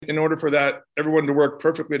in order for that, everyone to work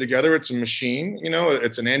perfectly together, it's a machine,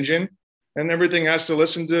 it's an engine, and everything has to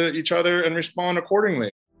listen to each other and respond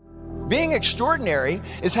accordingly. Being extraordinary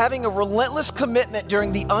is having a relentless commitment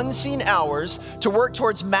during the unseen hours to work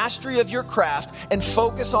towards mastery of your craft and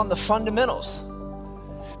focus on the fundamentals.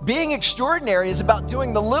 Being extraordinary is about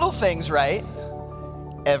doing the little things right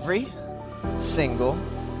every single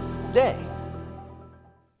day.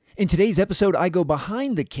 In today's episode, I go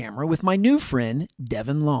behind the camera with my new friend,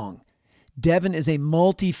 Devin Long. Devin is a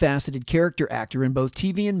multifaceted character actor in both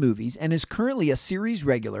TV and movies and is currently a series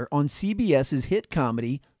regular on CBS's hit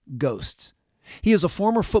comedy, Ghosts. He is a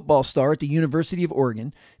former football star at the University of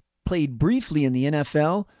Oregon, played briefly in the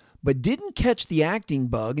NFL, but didn't catch the acting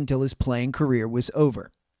bug until his playing career was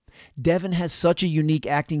over. Devin has such a unique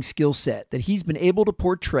acting skill set that he's been able to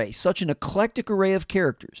portray such an eclectic array of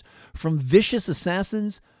characters, from vicious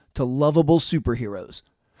assassins to lovable superheroes.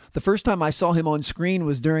 The first time I saw him on screen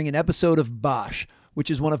was during an episode of Bosch,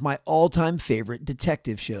 which is one of my all-time favorite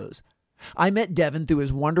detective shows. I met Devin through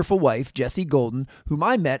his wonderful wife, Jessie Golden, whom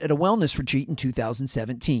I met at a wellness retreat in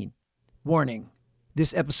 2017. Warning,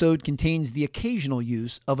 this episode contains the occasional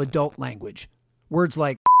use of adult language, words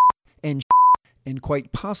like and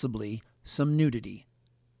quite possibly some nudity.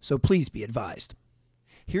 So please be advised.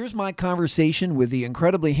 Here's my conversation with the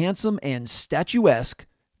incredibly handsome and statuesque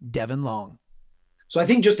Devin Long. So I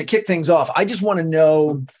think just to kick things off, I just want to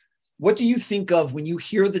know, what do you think of when you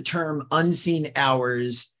hear the term unseen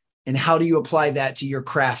hours, and how do you apply that to your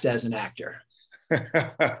craft as an actor?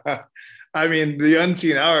 I mean, the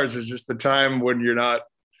unseen hours is just the time when you're not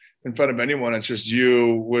in front of anyone. It's just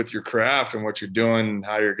you with your craft and what you're doing and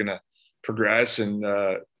how you're going to progress and,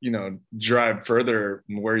 drive further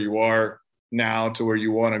from where you are now to where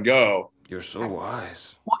you want to go. You're so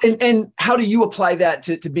wise. Well, and how do you apply that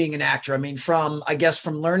to being an actor? I mean, from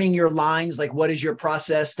learning your lines, like what is your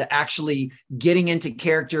process to actually getting into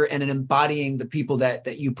character and embodying the people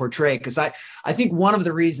that you portray? Because I think one of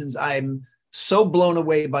the reasons I'm so blown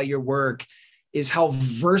away by your work is how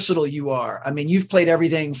versatile you are. I mean, you've played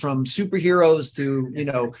everything from superheroes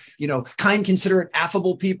to, kind, considerate,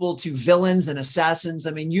 affable people to villains and assassins.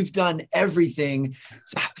 I mean, you've done everything.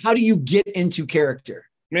 So how do you get into character?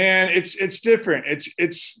 Man, it's different.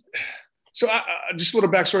 It's so just a little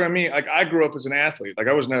backstory on me. Like, I grew up as an athlete. Like,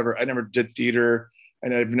 I never did theater,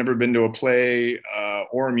 and I've never been to a play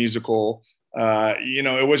or a musical.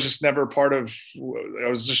 It was just never part of, I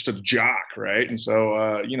was just a jock. Right. And so,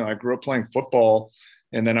 I grew up playing football,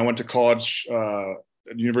 and then I went to college at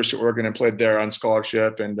the University of Oregon and played there on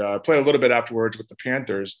scholarship, and played a little bit afterwards with the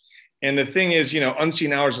Panthers. And the thing is,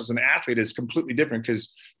 unseen hours as an athlete is completely different,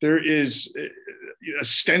 because there is a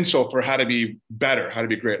stencil for how to be better, how to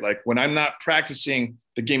be great. Like, when I'm not practicing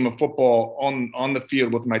the game of football on the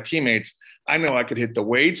field with my teammates, I know I could hit the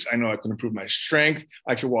weights. I know I can improve my strength.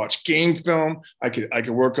 I could watch game film. I could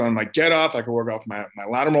work on my get off. I could work off my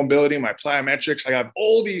lateral mobility, my plyometrics. I have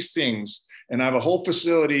all these things, and I have a whole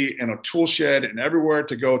facility and a tool shed and everywhere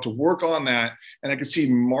to go to work on that. And I could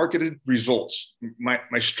see marketed results. My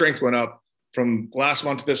strength went up from last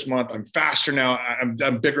month to this month. I'm faster now.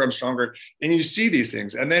 I'm bigger. I'm stronger. And you see these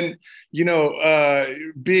things. And then,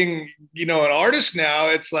 being, an artist now,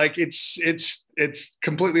 it's like, it's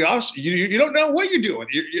completely opposite. You don't know what you're doing.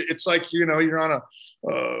 It's like, you're on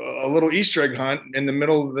a little Easter egg hunt in the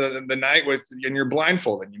middle of the night and you're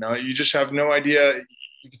blindfolded, you just have no idea.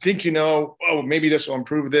 You think, maybe this will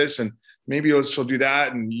improve this, and maybe it'll do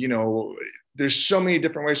that. And, there's so many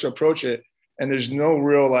different ways to approach it. And there's no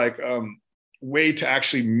real way to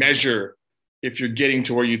actually measure if you're getting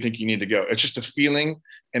to where you think you need to go. It's just a feeling,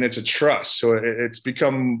 and it's a trust. So it's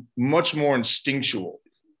become much more instinctual.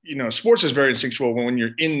 Sports is very instinctual when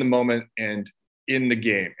you're in the moment and in the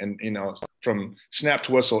game, and, from snap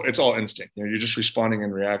to whistle, it's all instinct. You're just responding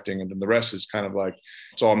and reacting. And then the rest is kind of like,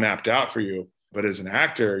 it's all mapped out for you. But as an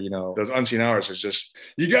actor, those unseen hours is just,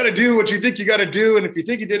 you got to do what you think you got to do. And if you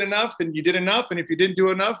think you did enough, then you did enough. And if you didn't do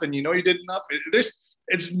enough, then you did enough.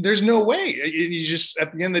 There's no way. You just,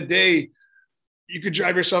 at the end of the day, you could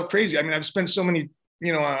drive yourself crazy. I mean, I've spent so many, on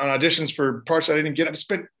auditions for parts I didn't get. I've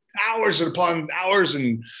spent hours upon hours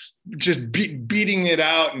and just beating it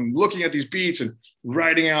out and looking at these beats and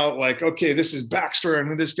writing out like, okay, this is backstory and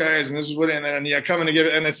who this guy is, and this is what, and then coming to give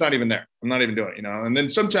it, and it's not even there. I'm not even doing it, And then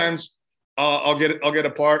sometimes I'll get a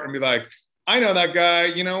part and be like, I know that guy.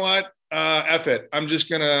 You know what? F it. I'm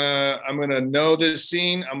gonna know this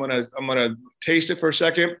scene. I'm gonna taste it for a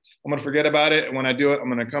second. I'm gonna forget about it. And when I do it, I'm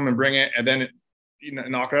gonna come and bring it, and then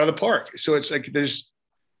knock it out of the park. So it's like,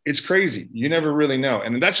 it's crazy. You never really know.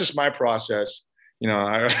 And that's just my process.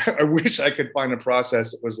 I wish I could find a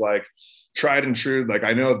process that was like, tried and true. Like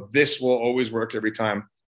I know this will always work every time,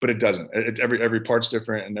 but it doesn't. Every part's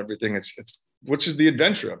different and everything. It's which is the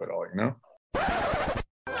adventure of it all, you know?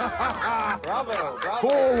 Bravo.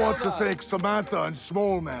 Thor wants to thank Samantha and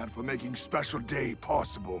Small Man for making Special Day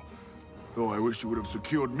possible. Though I wish you would have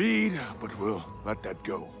secured Mead, but we'll let that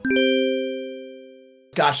go.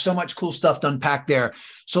 Gosh, so much cool stuff to unpack there.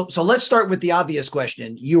 So let's start with the obvious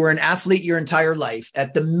question. You were an athlete your entire life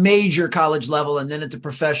at the major college level and then at the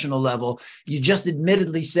professional level. You just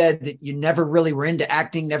admittedly said that you never really were into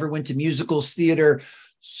acting, never went to musicals, theater.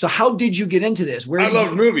 So how did you get into this? I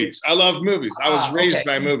love movies. I was raised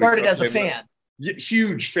by movies. You started as a fan.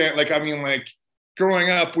 Huge fan. Like, I mean, like growing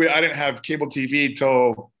up, I didn't have cable TV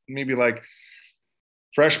till maybe like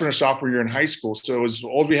freshman or sophomore year in high school. So it was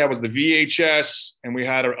all we had was the VHS, and we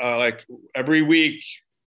had like every week,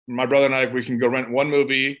 my brother and I, we can go rent one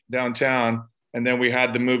movie downtown. And then we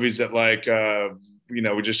had the movies that like,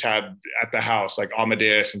 we just had at the house, like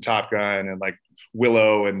Amadeus and Top Gun and like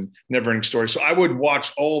Willow and Neverending Story. So I would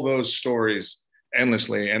watch all those stories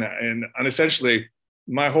endlessly. And essentially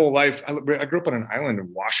my whole life, I grew up on an island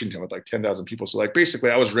in Washington with like 10,000 people. So like, basically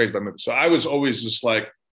I was raised by movies. So I was always just like,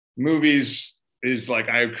 movies is like,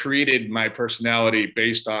 I created my personality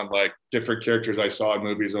based on like different characters I saw in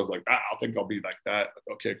movies. I was like, I think I'll be like that.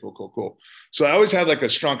 Okay, cool. So I always had like a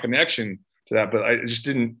strong connection to that, but I just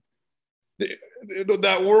didn't,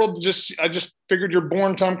 that world I just figured you're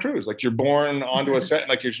born Tom Cruise. Like you're born onto a set,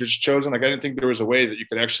 like you're just chosen. Like I didn't think there was a way that you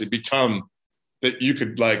could actually become, that you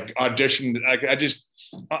could like audition. Like I just,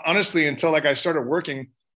 honestly, until like I started working,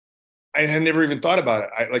 I had never even thought about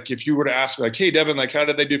it. Like if you were to ask me like, hey, Devin, like how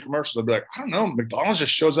did they do commercials? I'd be like, I don't know. McDonald's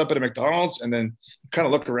just shows up at a McDonald's and then kind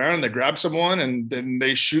of look around and they grab someone and then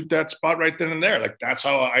they shoot that spot right then and there. Like that's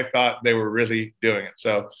how I thought they were really doing it.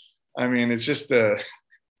 So, I mean, it's just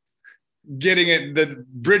bridging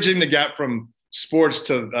the gap from sports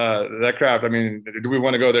to that craft. I mean, do we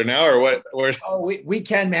want to go there now or what? Oh, we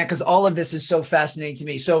can, man, because all of this is so fascinating to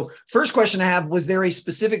me. So first question I have, was there a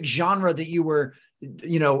specific genre that you were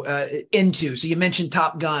into? So you mentioned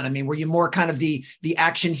Top Gun. I mean, were you more kind of the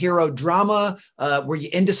action hero drama? Were you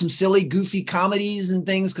into some silly, goofy comedies and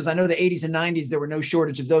things? Because I know the 80s and 90s, there were no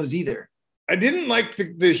shortage of those either. I didn't like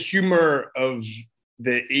the humor of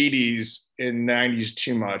the 80s and 90s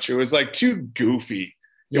too much. It was like too goofy.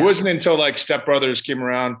 Yeah. It wasn't until like Step Brothers came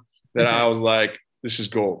around that I was like, this is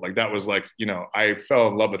gold. Like that was like, I fell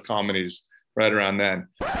in love with comedies right around then.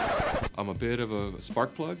 I'm a bit of a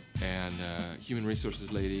spark plug and human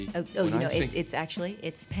resources lady.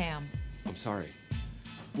 It's Pam. I'm sorry.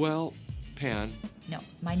 Well, Pan. No,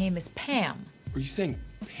 my name is Pam. Are you saying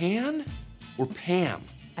Pan or Pam?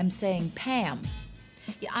 I'm saying Pam.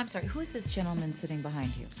 Yeah, I'm sorry. Who is this gentleman sitting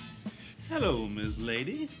behind you? Hello, Ms.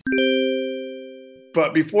 Lady.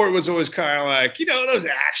 But before it was always kind of like, those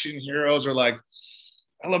action heroes are like,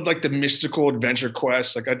 I loved like the mystical adventure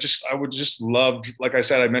quests. Like I would just loved, like I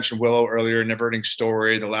said, I mentioned Willow earlier, Neverending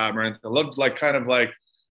Story, The Labyrinth. I loved like kind of like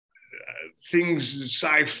things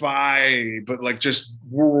sci-fi, but like just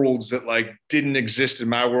worlds that like didn't exist in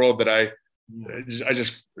my world that I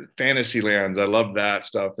just fantasy lands. I love that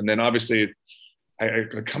stuff. And then obviously I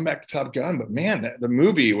come back to Top Gun, but man, the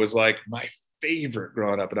movie was like my favorite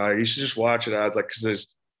growing up. And I used to just watch it. I was like,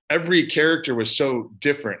 because every character was so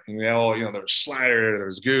different. And they all, there was Slider, there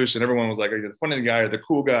was Goose, and everyone was like the funny guy or the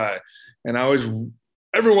cool guy. And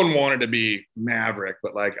everyone wanted to be Maverick,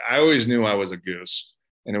 but like I always knew I was a Goose.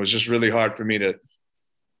 And it was just really hard for me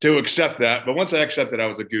to accept that. But once I accepted I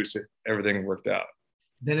was a Goose, everything worked out.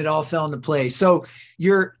 Then it all fell into place. So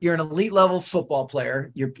you're an elite level football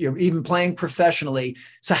player. You're even playing professionally.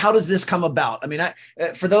 So how does this come about? I mean,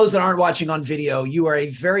 for those that aren't watching on video, you are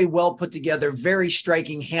a very well put together, very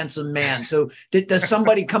striking, handsome man. So does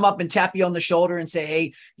somebody come up and tap you on the shoulder and say,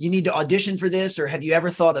 hey, you need to audition for this? Or have you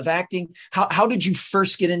ever thought of acting? How did you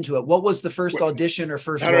first get into it? What was the first audition or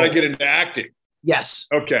first role? How did I get into acting? Yes.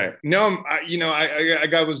 Okay. No,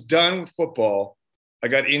 I was done with football. I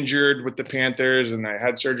got injured with the Panthers and I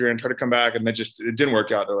had surgery and tried to come back and it didn't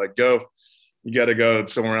work out. They're like, you got to go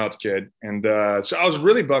somewhere else, kid. And so I was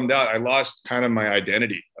really bummed out. I lost kind of my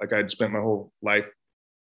identity. Like I'd spent my whole life,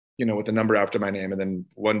 with a number after my name. And then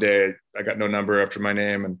one day I got no number after my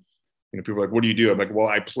name. And, people were like, what do you do? I'm like, well,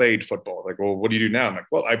 I played football. Like, well, what do you do now? I'm like,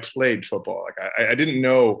 well, I played football. Like I didn't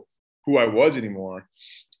know who I was anymore.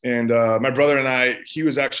 And my brother and he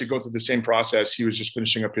was actually going through the same process. He was just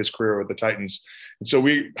finishing up his career with the Titans. And so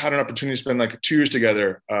we had an opportunity to spend like 2 years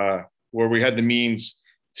together where we had the means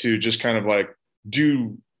to just kind of like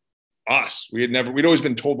do us. We'd always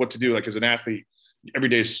been told what to do. Like as an athlete, every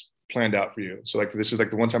day's planned out for you. So like, this is like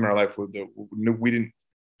the one time in our life where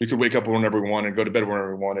we we could wake up whenever we wanted, go to bed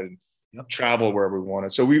whenever we wanted, Yep. travel wherever we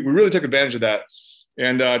wanted. So we really took advantage of that.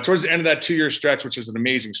 And towards the end of that 2-year stretch, which is an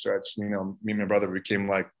amazing stretch, me and my brother became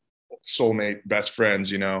like soulmate best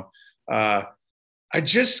friends, I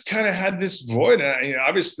just kind of had this void. And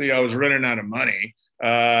obviously I was running out of money.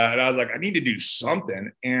 And I was like, I need to do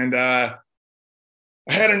something. And I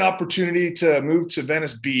had an opportunity to move to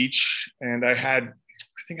Venice Beach, and I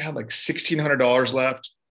think I had like $1,600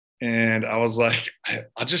 left. And I was like,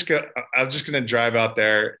 I'm just going to drive out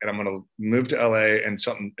there, and I'm going to move to LA, and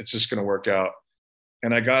it's just going to work out.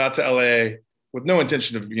 And I got out to LA with no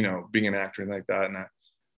intention of, being an actor and like that. And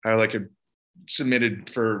I like submitted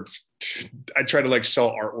for, I tried to like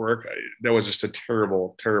sell artwork. That was just a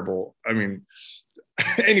terrible,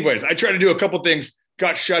 anyways, I tried to do a couple things,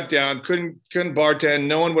 got shut down, couldn't bartend.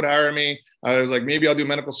 No one would hire me. I was like, maybe I'll do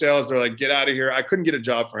medical sales. They're like, get out of here. I couldn't get a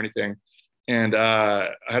job for anything. And I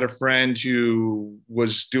had a friend who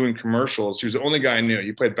was doing commercials. He was the only guy I knew.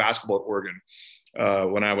 He played basketball at Oregon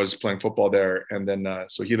when I was playing football there. And then,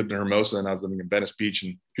 so he lived in Hermosa, and I was living in Venice Beach.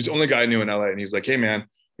 And he was the only guy I knew in LA. And he's like, hey man,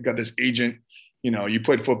 I got this agent, you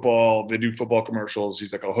played football, they do football commercials.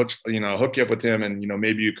 He's like, I'll hook you up with him. And,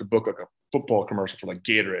 maybe you could book like a football commercial for like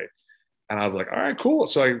Gatorade. And I was like, all right, cool.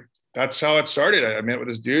 So that's how it started. I met with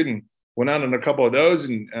this dude and went out on a couple of those.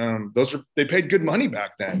 And they paid good money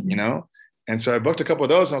back then, And so I booked a couple of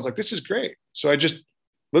those, and I was like, this is great. So I just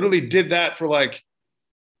literally did that for like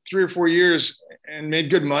 3 or 4 years and made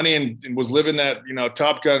good money, and was living that,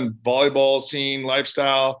 Top Gun volleyball scene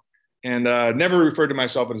lifestyle, and never referred to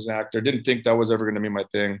myself as an actor. Didn't think that was ever going to be my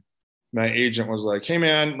thing. My agent was like, hey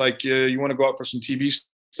man, like, you want to go out for some TV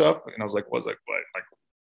stuff? And I was like, what? Like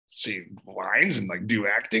see lines and like do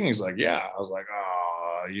acting? He's like, yeah. I was like,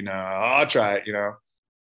 oh, I'll try it,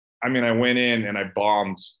 I mean, I went in and I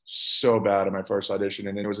bombed so bad at my first audition.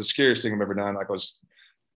 And it was the scariest thing I've ever done. Like, I was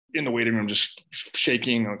in the waiting room just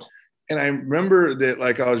shaking. And I remember that,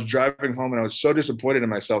 like, I was driving home and I was so disappointed in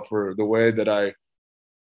myself for the way that I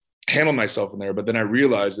handled myself in there. But then I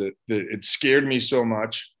realized that it scared me so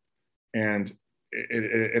much, and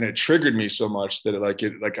it triggered me so much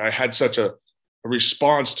that I had such a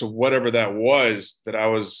response to whatever that was, that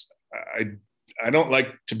I don't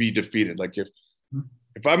like to be defeated. Like,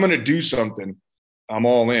 if I'm going to do something, I'm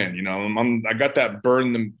all in, I got that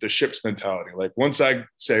burn the ships mentality. Like, once I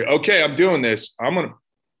say, okay, I'm doing this, I'm going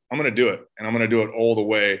to do it, and I'm going to do it all the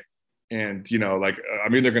way. And,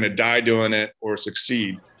 I'm either going to die doing it or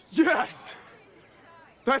succeed. Yes,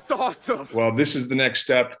 that's awesome. Well, this is the next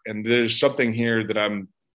step. And there's something here that I'm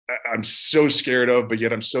so scared of, but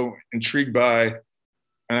yet I'm so intrigued by.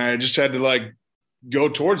 And I just had to like go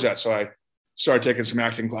towards that. So I started taking some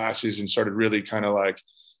acting classes and started really kind of like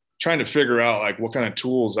trying to figure out like what kind of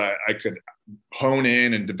tools I could hone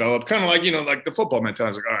in and develop, kind of like, like the football mentality. I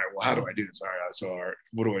was like, all right, well, how do I do this? All right,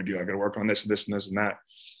 what do I do? I got to work on this and this and this and that.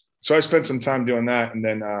 So I spent some time doing that, and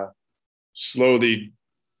then slowly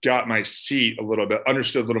got my seat a little bit,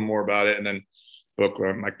 understood a little more about it, and then booked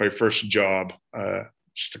like my first job,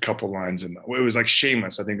 just a couple lines in. It was like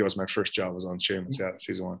Shameless. I think that was my first job, was on Shameless,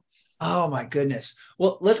 season 1. Oh my goodness.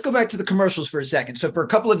 Well, let's go back to the commercials for a second. So for a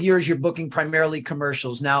couple of years, you're booking primarily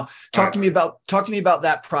commercials. Now, talk to me about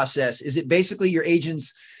that process. Is it basically your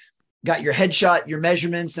agents got your headshot, your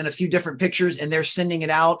measurements, and a few different pictures, and they're sending it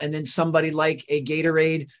out, and then somebody like a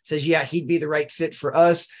Gatorade says, yeah, he'd be the right fit for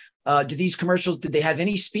us? Do these commercials, did they have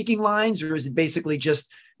any speaking lines, or is it basically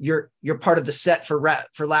just you're part of the set for lack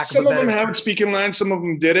of a better term? Some of them have speaking lines, some of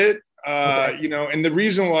them did it. Okay. And the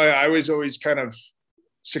reason why I was always kind of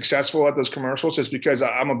successful at those commercials is because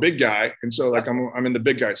I'm a big guy, and so like I'm in the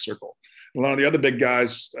big guy circle. A lot of the other big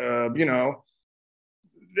guys, they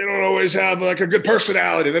don't always have like a good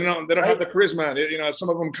personality. They don't have the charisma. Some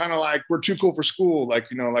of them kind of like, we're too cool for school. Like,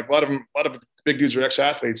 like a lot of big dudes are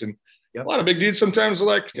ex-athletes, and a lot of big dudes sometimes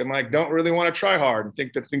don't really want to try hard and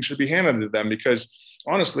think that things should be handed to them, because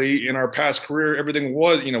honestly, in our past career, everything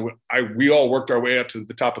was, we all worked our way up to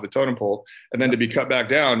the top of the totem pole, and then to be cut back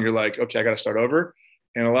down, you're like, okay, I got to start over.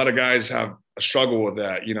 And a lot of guys have a struggle with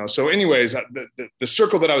that, So anyways, the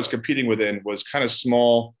circle that I was competing within was kind of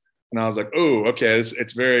small. And I was like, oh, okay,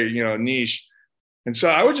 it's very, niche. And so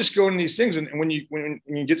I would just go in these things. And when you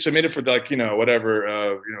get submitted for like,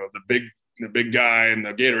 whatever, the big guy in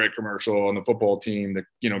the Gatorade commercial on the football team that,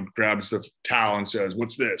 grabs the towel and says,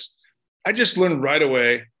 what's this? I just learned right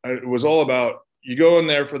away. It was all about, you go in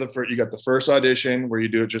there you got the first audition where you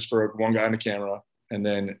do it just for one guy on the camera. And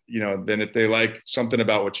then, then if they like something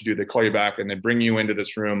about what you do, they call you back and they bring you into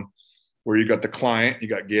this room. where you got the client, you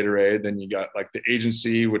got Gatorade, then you got like the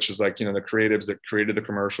agency, which is like, you know, the creatives that created the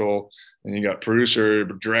commercial, and you got producer,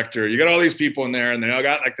 director, you got all these people in there, and they all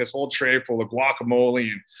got like this whole tray full of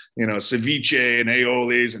guacamole and, you know, ceviche and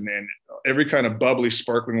aiolis and every kind of bubbly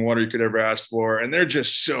sparkling water you could ever ask for. And they're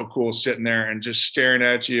just so cool sitting there and just staring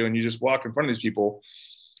at you, and you just walk in front of these people.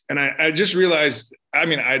 And I just realized, I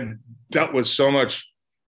mean, I dealt with so much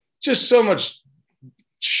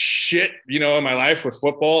shit, you know, in my life with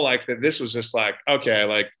football, like that. This was just like, okay,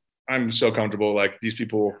 like I'm so comfortable. Like these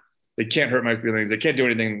people, they can't hurt my feelings. They can't do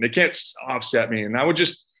anything. They can't offset me. And I would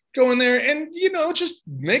just go in there and, you know, just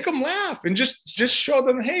make them laugh and just show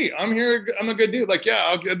them, hey, I'm here. I'm a good dude. Like, yeah,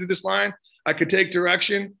 I'll do this line. I could take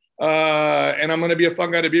direction. And I'm going to be a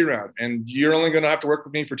fun guy to be around. And you're only going to have to work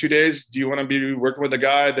with me for 2 days. Do you want to be working with a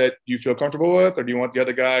guy that you feel comfortable with? Or do you want the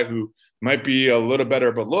other guy who might be a little better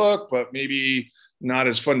of a look, but maybe not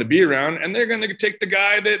as fun to be around? And they're going to take the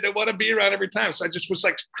guy that want to be around every time. So I just was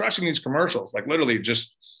like crushing these commercials, like literally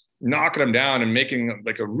just knocking them down and making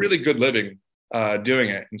like a really good living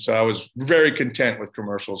doing it. And so I was very content with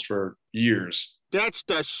commercials for years. That's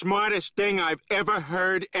the smartest thing I've ever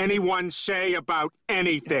heard anyone say about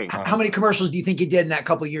anything. How many commercials do you think you did in that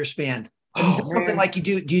couple year span? I mean, is it something like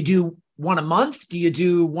do you do one a month? Do you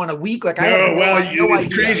do one a week? Like,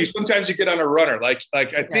 it's crazy. Sometimes you get on a runner. Like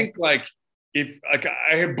I think like if like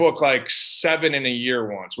I had booked like 7 in a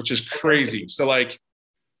year once, which is crazy. So like,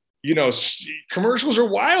 you know, commercials are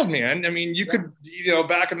wild, man. I mean, you could, you know,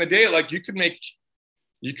 back in the day, like you could make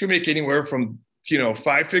anywhere from, you know,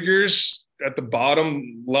 5 figures at the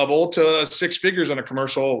bottom level to 6 figures on a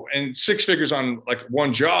commercial and 6 figures on like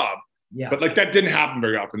one job. Yeah. But like that didn't happen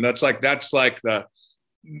very often. That's like the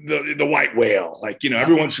white whale. Like, you know,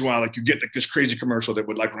 every once in a while, like you get like this crazy commercial that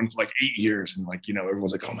would like run for like 8 years. And like, you know,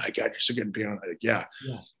 everyone's like, oh my God, you're still getting paid on that. Like, yeah,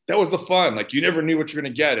 that was the fun. Like you never knew what you're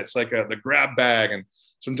going to get. It's like the grab bag. And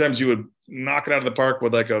sometimes you would knock it out of the park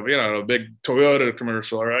with like a big Toyota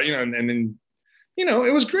commercial or, you know, and then, you know,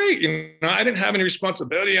 it was great. You know, I didn't have any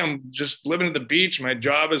responsibility. I'm just living at the beach. My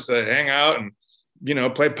job is to hang out and, you know,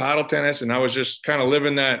 play paddle tennis. And I was just kind of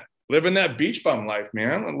living that beach bum life,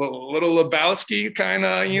 man. A little Lebowski kind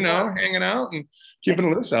of, you know, hanging out and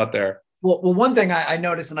keeping loose out there. Well, one thing I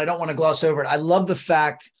noticed, and I don't want to gloss over it, I love the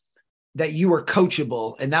fact that you were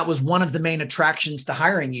coachable. And that was one of the main attractions to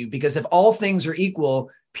hiring you, because if all things are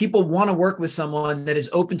equal, people want to work with someone that is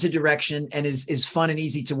open to direction and is fun and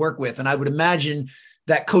easy to work with. And I would imagine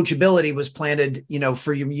that coachability was planted, you know,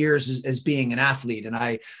 for your years as being an athlete. And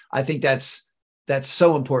I think that's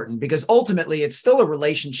so important, because ultimately it's still a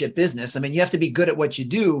relationship business. I mean, you have to be good at what you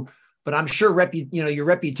do, but I'm sure your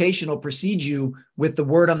reputation will precede you with the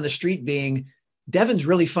word on the street being, Devin's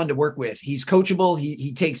really fun to work with. He's coachable.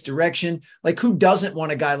 He takes direction. Like, who doesn't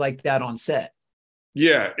want a guy like that on set?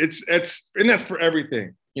 Yeah, it's and that's for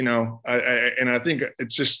everything, you know. I think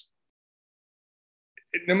it's just,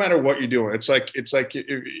 no matter what you're doing, it's like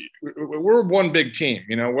we're one big team,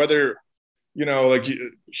 you know, whether, you know, like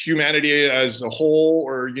humanity as a whole,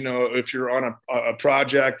 or, you know, if you're on a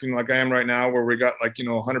project, you know, like I am right now, where we got like, you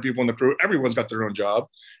know, 100 people in the crew, everyone's got their own job.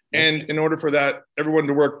 And in order for that, everyone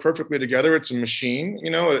to work perfectly together, it's a machine,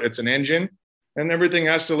 you know, it's an engine, and everything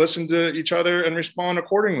has to listen to each other and respond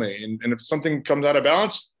accordingly. And if something comes out of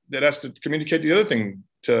balance, that has to communicate the other thing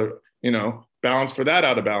to, you know, balance for that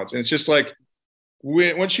out of balance. And it's just like,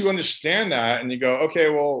 once you understand that and you go, okay,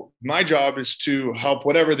 well, my job is to help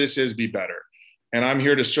whatever this is be better. And I'm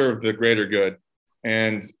here to serve the greater good.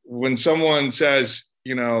 And when someone says,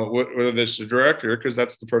 you know, whether it's the director, because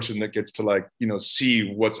that's the person that gets to, like, you know,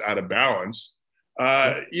 see what's out of balance,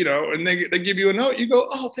 you know, and they give you a note, you go,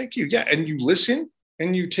 oh, thank you. Yeah. And you listen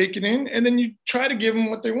and you take it in, and then you try to give them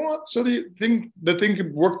what they want, so the thing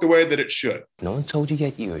can work the way that it should. No one told you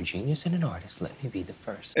yet you're a genius and an artist. Let me be the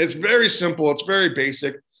first. It's very simple. It's very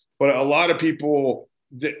basic, but a lot of people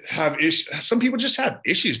that have issues, some people just have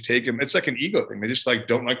issues taking, it's like an ego thing. They just like,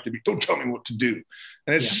 don't tell me what to do.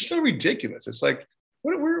 And it's so ridiculous. It's like,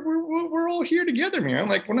 we're all here together, man.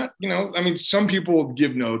 Like, we're not, you know, I mean, some people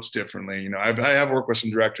give notes differently. You know, I have worked with some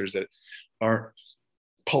directors that aren't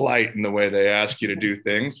polite in the way they ask you to do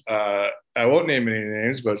things. I won't name any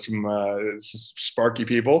names, but some sparky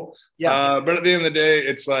people. But at the end of the day,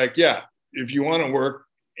 it's like, yeah, if you want to work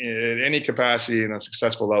in any capacity in a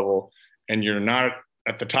successful level, and you're not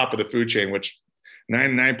at the top of the food chain, which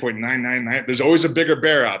 99.999, there's always a bigger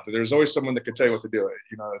bear out there. There's always someone that can tell you what to do.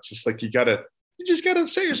 You know, it's just like, you just got to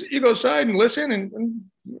say your ego aside and listen and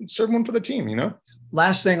serve one for the team, you know?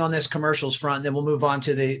 Last thing on this commercials front, then we'll move on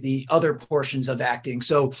to the other portions of acting.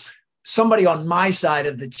 So somebody on my side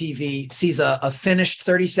of the TV sees a finished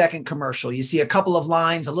 30-second commercial. You see a couple of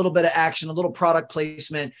lines, a little bit of action, a little product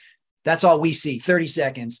placement. That's all we see, 30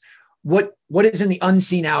 seconds. What is in the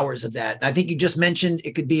unseen hours of that? I think you just mentioned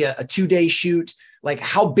it could be a 2-day shoot. Like,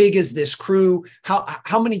 how big is this crew?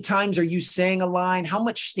 How many times are you saying a line? How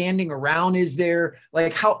much standing around is there?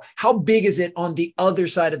 Like, how big is it on the other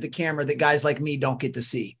side of the camera that guys like me don't get to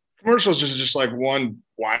see? Commercials is just like one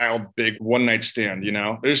wild, big one night stand, you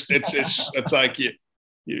know, it's like,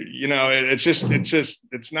 you know,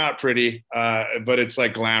 it's not pretty, but it's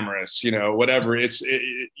like glamorous, you know, whatever.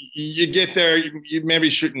 You get there, you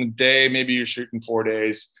maybe shooting a day, maybe you're shooting 4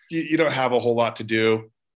 days. You don't have a whole lot to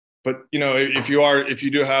do, but you know, if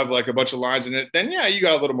you do have like a bunch of lines in it, then yeah, you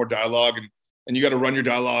got a little more dialogue and you got to run your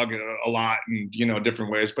dialogue a lot and, you know,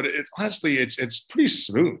 different ways, but it's honestly, it's pretty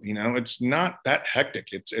smooth. You know, it's not that hectic.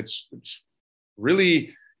 It's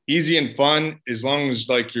really easy and fun as long as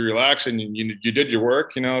like you're relaxed and you did your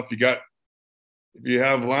work. You know, if you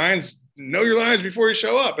have lines, know your lines before you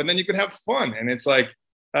show up, and then you can have fun. And it's like,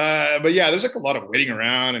 but yeah, there's like a lot of waiting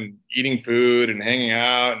around and eating food and hanging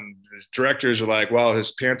out. And the directors are like, well,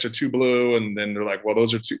 his pants are too blue. And then they're like, well,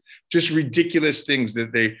 those are just ridiculous things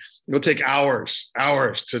that it'll take hours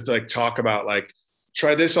to like talk about, like,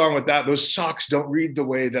 try this on with that. Those socks don't read the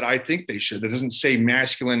way that I think they should. It doesn't say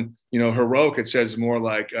masculine, you know, heroic. It says more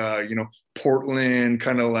like, you know, Portland,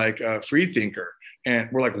 kind of like free thinker. And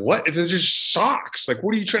we're like, what? They're just socks. Like,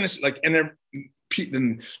 what are you trying to say? Like, and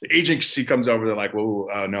then the agency comes over. They're like, whoa,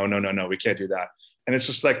 no, we can't do that. And it's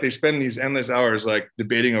just like, they spend these endless hours like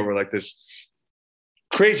debating over like this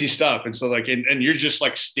crazy stuff. And so like, and you're just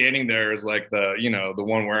like standing there as like the, you know, the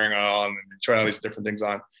one wearing on and trying all these different things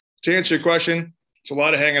on. To answer your question, it's a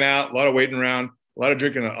lot of hanging out, a lot of waiting around, a lot of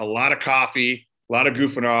drinking, a lot of coffee, a lot of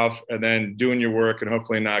goofing off, and then doing your work and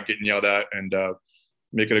hopefully not getting yelled at and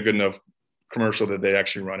make it a good enough commercial that they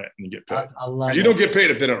actually run it and you get paid. I love you it. Don't get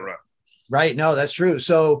paid if they don't run. Right. No, that's true.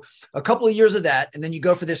 So a couple of years of that, and then you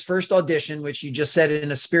go for this first audition, which you just said in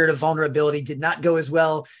a spirit of vulnerability did not go as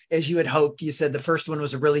well as you had hoped. You said the first one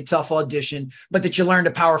was a really tough audition, but that you learned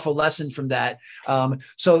a powerful lesson from that.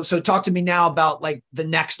 So talk to me now about like the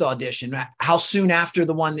next audition. How soon after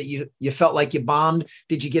the one that you felt like you bombed,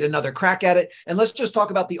 did you get another crack at it? And let's just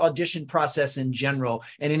talk about the audition process in general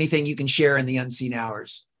and anything you can share in the unseen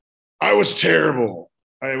hours. I was terrible.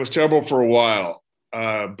 I was terrible for a while,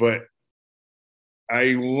 but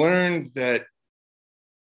I learned that,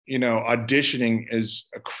 you know, auditioning is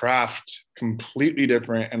a craft completely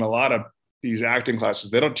different. And a lot of these acting classes,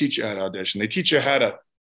 they don't teach you how to audition. They teach you how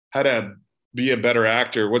to be a better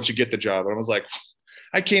actor once you get the job. And I was like,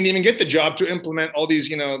 I can't even get the job to implement all these,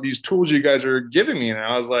 you know, these tools you guys are giving me. And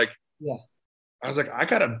I was like, I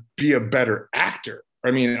gotta be a better actor.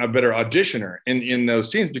 I mean, a better auditioner in those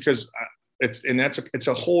scenes, because it's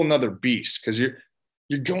a whole nother beast. Because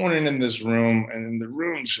you're going in this room and the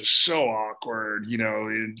room's just so awkward, you know.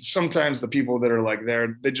 And sometimes the people that are like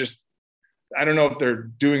there, I don't know if they're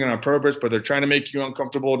doing it on purpose, but they're trying to make you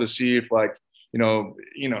uncomfortable to see if like, you know,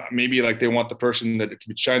 maybe like they want the person that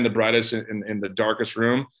can shine the brightest in the darkest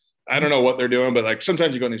room. I don't know what they're doing, but like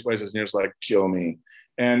sometimes you go in these places and you're just like, kill me.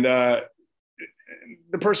 And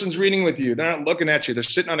the person's reading with you. They're not looking at you. They're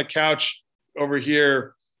sitting on a couch over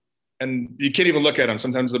here. And you can't even look at them.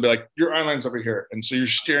 Sometimes they'll be like, your eyeline's over here. And so you're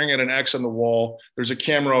staring at an X on the wall. There's a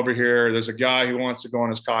camera over here. There's a guy who wants to go on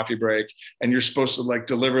his coffee break. And you're supposed to like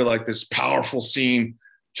deliver like this powerful scene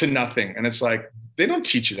to nothing. And it's like, they don't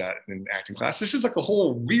teach you that in acting class. This is like a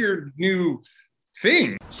whole weird new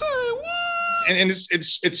thing. Say what? And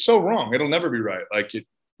it's so wrong. It'll never be right. Like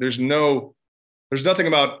there's nothing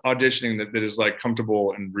about auditioning that is like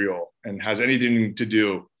comfortable and real and has anything to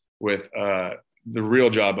do with, the real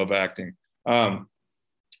job of acting. So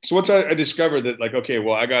once I discovered that, like, okay,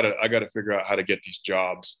 well, I gotta figure out how to get these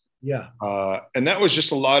jobs. Yeah. And that was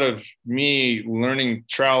just a lot of me learning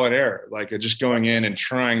trial and error, like just going in and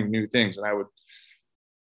trying new things. And I would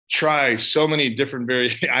try so many different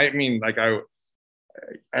I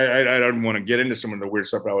don't want to get into some of the weird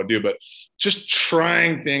stuff I would do, but just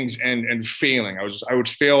trying things and failing. I would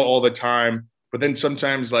fail all the time. But then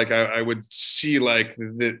sometimes like I would see like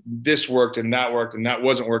this worked and that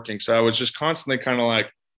wasn't working. So I was just constantly kind of like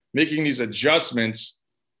making these adjustments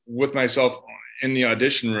with myself in the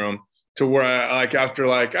audition room to where I like after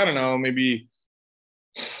like, I don't know, maybe,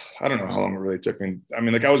 I don't know how long it really took me. I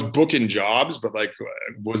mean, like I was booking jobs, but like,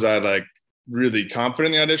 was I like really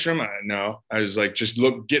confident in the audition room? No, I was like just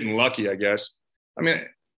getting lucky, I guess. I mean,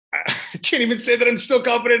 I can't even say that I'm still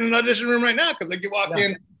confident in an audition room right now, because like you walk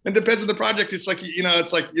in. It depends on the project. It's like, you know,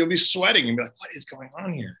 it's like you'll be sweating and be like, what is going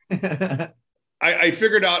on here? I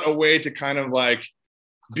figured out a way to kind of like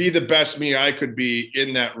be the best me I could be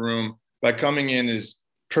in that room by coming in as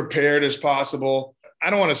prepared as possible. I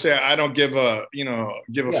don't want to say I don't give a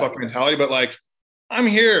fuck mentality, but like, I'm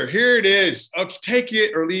here. Here it is. Okay, take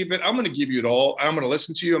it or leave it. I'm going to give you it all. I'm going to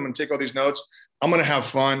listen to you. I'm going to take all these notes. I'm going to have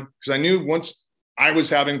fun, because I knew once I was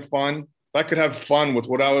having fun, if I could have fun with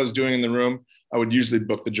what I was doing in the room, I would usually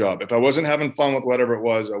book the job. If I wasn't having fun with whatever it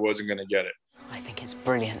was, I wasn't going to get it. I think it's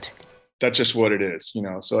brilliant. That's just what it is, you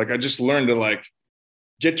know? So like, I just learned to like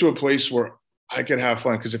get to a place where I could have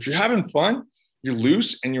fun. Because if you're having fun, you're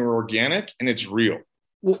loose and you're organic and it's real.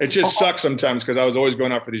 Well, it just sucks sometimes, because I was always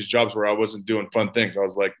going out for these jobs where I wasn't doing fun things. I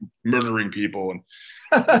was like murdering people and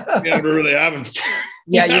never really having fun.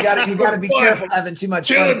 Yeah, you got to be careful having too much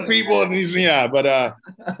killing fun. people and these, but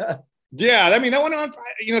yeah, I mean, that went on.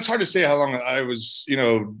 You know, it's hard to say how long I was,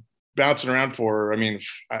 bouncing around for. I mean,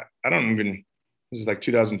 I don't even. This is like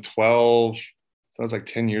 2012. So that was like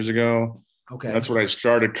 10 years ago. Okay, that's when I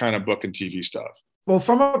started kind of booking TV stuff. Well,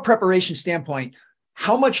 from a preparation standpoint,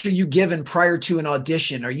 how much are you given prior to an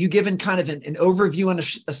audition? Are you given kind of an overview and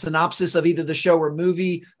a synopsis of either the show or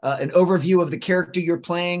movie, an overview of the character you're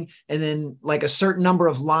playing, and then like a certain number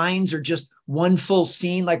of lines, or just one full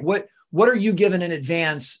scene? Like what are you given in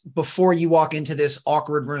advance before you walk into this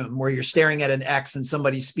awkward room where you're staring at an X and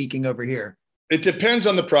somebody's speaking over here? It depends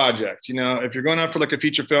on the project. If you're going out for like a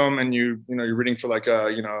feature film and you're reading for like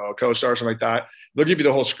a co-star or something like that, they'll give you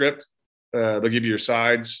the whole script. They'll give you your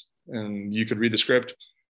sides, and you could read the script.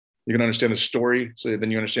 You can understand the story, so then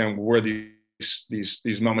you understand where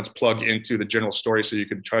these moments plug into the general story, so you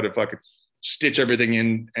can try to fucking stitch everything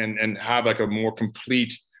in and have like a more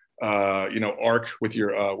complete arc with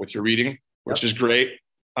your reading, which is great.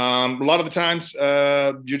 A lot of the times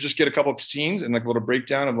you just get a couple of scenes and like a little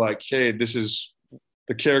breakdown of like, hey, this is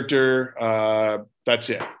the character, that's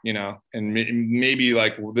it, and maybe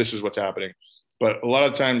like, well, this is what's happening. But a lot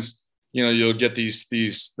of times, you'll get the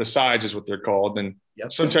sides is what they're called. And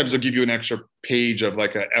sometimes they'll give you an extra page of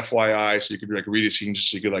like a FYI. So you could like read a scene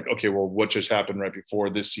just so you could like, okay, well, what just happened right before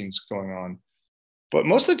this scene's going on? But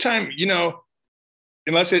most of the time,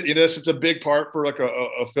 unless it's a big part for like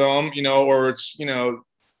a film, or it's,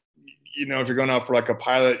 if you're going out for like a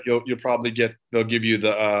pilot, you'll probably they'll give you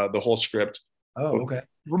the whole script. Oh, okay.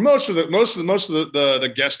 For most of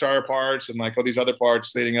the guest star parts and like all these other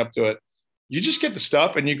parts leading up to it, you just get the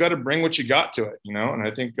stuff and you got to bring what you got to it, and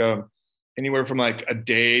I think anywhere from like a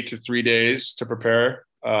day to 3 days to prepare.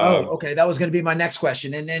 Okay. That was going to be my next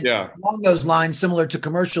question. And then along those lines, similar to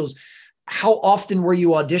commercials, how often were you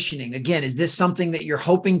auditioning? Again, is this something that you're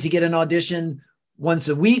hoping to get an audition once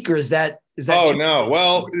a week, or is that? Oh, no.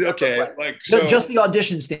 Well, okay. Like just the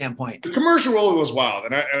audition standpoint. The commercial world was wild,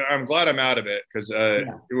 and I'm glad I'm out of it, because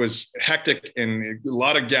it was hectic and a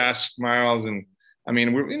lot of gas miles. And I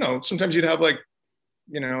mean, sometimes you'd have like,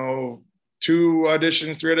 2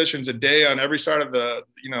 auditions, 3 auditions a day on every side of the,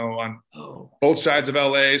 on both sides of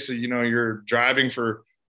LA. So, you're driving for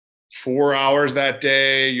 4 hours that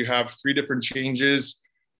day. You have 3 different changes.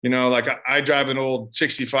 Like I drive an old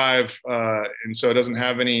 65, and so it doesn't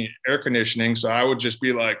have any air conditioning. So I would just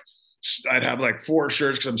be like, I'd have like 4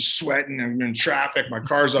 shirts because I'm sweating. I'm in traffic. My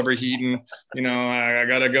car's overheating. I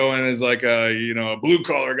got to go in as like a blue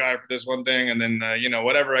collar guy for this one thing. And then,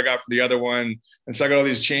 whatever I got for the other one. And so I got all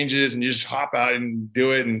these changes, and you just hop out and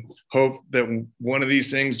do it and hope that one of these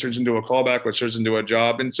things turns into a callback, which turns into a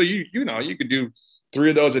job. And so, you could do 3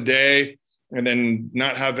 of those a day, and then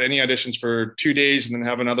not have any auditions for 2 days, and then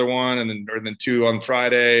have another one, and then 2 on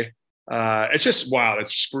Friday. It's just wild.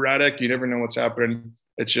 It's sporadic. You never know what's happening.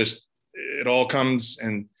 It's just, it all comes,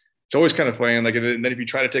 and it's always kind of funny. And like, and then if you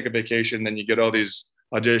try to take a vacation, then you get all these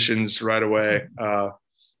auditions right away.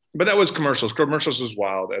 But that was commercials. Commercials was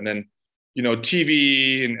wild. And then,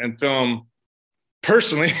 TV and film,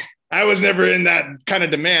 personally, I was never in that kind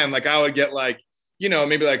of demand. Like I would get like,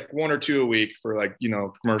 maybe like 1 or 2 a week for like,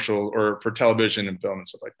 commercial or for television and film and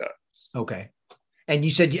stuff like that. Okay. And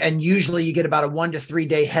you said, and usually you get about a 1 to 3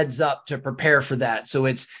 day heads up to prepare for that. So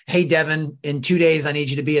it's, hey, Devin, in 2 days, I need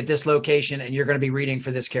you to be at this location and you're going to be reading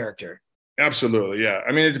for this character. Absolutely. Yeah.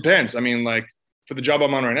 I mean, it depends. I mean, like for the job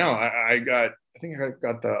I'm on right now, I think I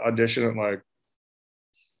got the audition at like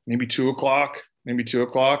maybe 2 o'clock,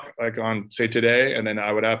 like on say today. And then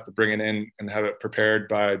I would have to bring it in and have it prepared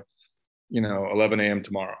by 11 a.m.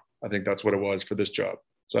 tomorrow. I think that's what it was for this job.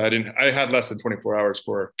 So I had less than 24 hours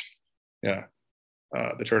for,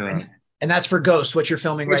 the turnaround. And that's for Ghost, what you're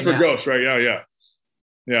filming right now. For Ghost, right? Yeah.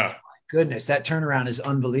 My goodness, that turnaround is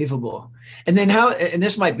unbelievable. And then and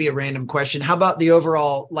this might be a random question, how about the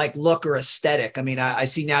overall like look or aesthetic? I mean, I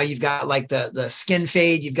see now you've got like the skin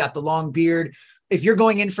fade, you've got the long beard. if you're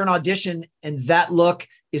going in for an audition and that look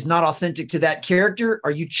is not authentic to that character,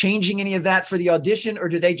 are you changing any of that for the audition, or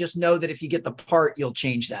do they just know that if you get the part, you'll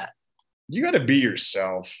change that? You got to be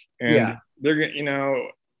yourself, and they're gonna,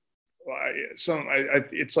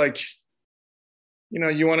 it's like,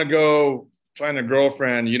 you want to go find a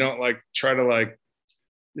girlfriend. You don't like try to like,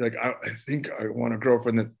 I think I want a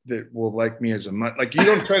girlfriend that will like me as a mutt. Like, you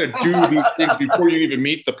don't try to do these things before you even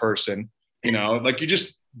meet the person, like you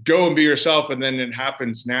just go and be yourself, and then it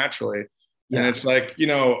happens naturally. Yeah. And it's like,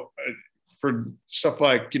 for stuff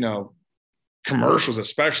like, commercials,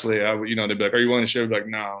 especially, they'd be like, are you willing to shave? Like,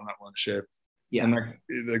 no, I'm not willing to shave. Yeah. And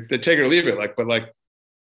like they take it or leave it. Like, but like,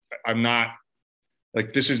 I'm not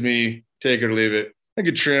like, this is me, take it or leave it. I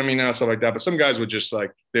could trim, stuff like that. But some guys would just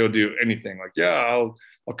like, they would do anything. Like, yeah, I'll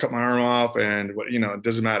cut my arm off, and it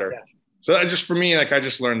doesn't matter. Yeah. So that just, for me, like, I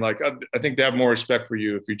just learned, like, I think they have more respect for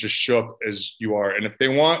you if you just show up as you are. And if they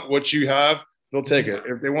want what you have, they'll take it.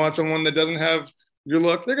 If they want someone that doesn't have your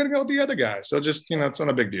look, they're going to go with the other guy. So just, it's not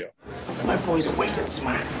a big deal. My boy's wicked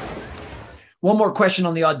smart. One more question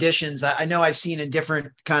on the auditions. I know I've seen in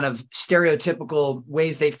different kind of stereotypical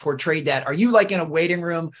ways they've portrayed that. Are you like in a waiting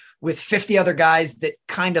room with 50 other guys that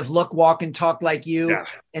kind of look, walk, and talk like you? Yeah.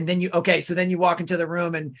 And then so then you walk into the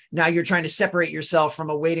room, and now you're trying to separate yourself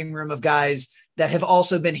from a waiting room of guys that have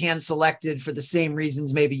also been hand selected for the same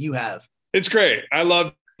reasons maybe you have. It's great. I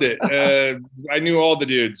loved it. I knew all the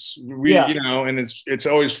dudes. And it's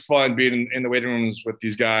always fun being in the waiting rooms with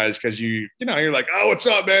these guys, because you're like, oh, what's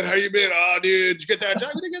up, man? How you been? Oh, dude, did you get that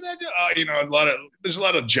job? Did you get that job? Oh, there's a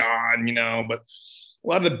lot of John, but a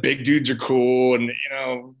lot of the big dudes are cool. And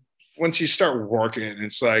once you start working,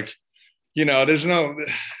 it's like, it's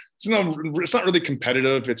not really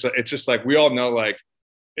competitive. It's just like, we all know, like,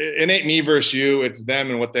 it ain't me versus you. It's them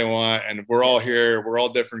and what they want. And we're all here. We're all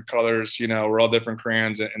different colors. We're all different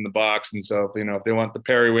crayons in the box. And so, if they want the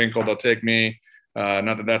periwinkle, they'll take me. Not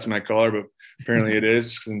that that's my color, but apparently it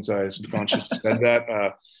is, since I subconsciously said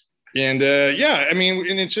that. And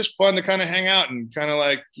it's just fun to kind of hang out and kind of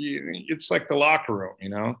like, it's like the locker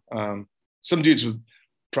room, some dudes would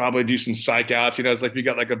probably do some psych outs, it's like, you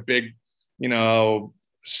got like a big,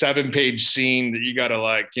 7-page scene that you got to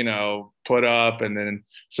like, put up. And then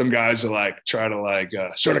some guys are like, try to like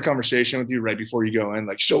start a conversation with you right before you go in.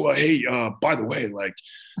 Like, so, hey, by the way, like,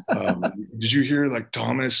 did you hear like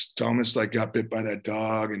Thomas like got bit by that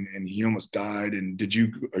dog and he almost died? And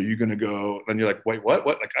are you going to go? And you're like, wait, what?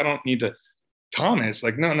 Like, I don't need to Thomas.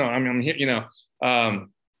 Like, no, I'm here,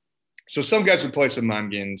 So some guys would play some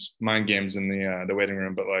mind games in the waiting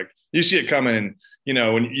room, but like, you see it coming, and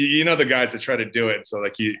when the guys that try to do it. So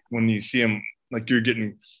like, when you see them, like, you're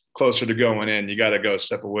getting closer to going in, you got to go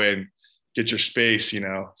step away and get your space,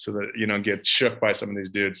 so that you don't get shook by some of these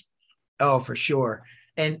dudes. Oh, for sure.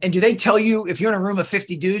 And do they tell you, if you're in a room of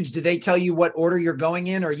 50 dudes, do they tell you what order you're going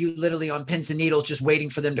in, or are you literally on pins and needles just waiting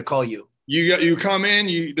for them to call you? You come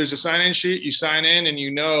in, there's a sign-in sheet, you sign in, and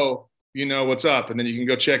you know what's up, and then you can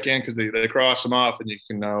go check in, because they cross them off, and you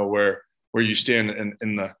can know where you stand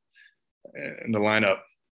in the lineup.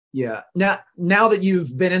 Yeah. Now that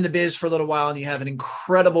you've been in the biz for a little while and you have an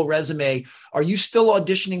incredible resume, are you still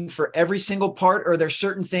auditioning for every single part, or are there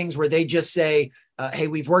certain things where they just say, hey,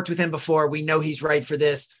 we've worked with him before, we know he's right for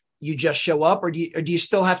this, you just show up, or do you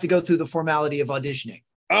still have to go through the formality of auditioning?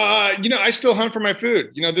 I still hunt for my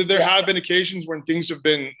food. There have been occasions when things have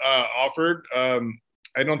been offered.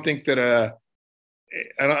 I don't think that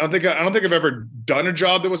I don't think I've ever done a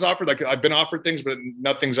job that was offered. Like, I've been offered things, but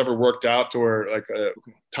nothing's ever worked out, or like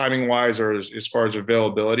timing wise, or as far as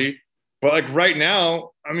availability. But like right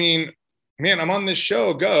now, I mean, man, I'm on this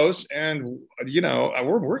show, Ghost, and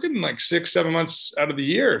we're working like 6-7 months out of the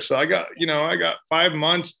year. So I got 5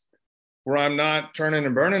 months where I'm not turning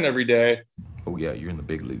and burning every day. Oh yeah, you're in the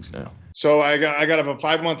big leagues now. So I got to have a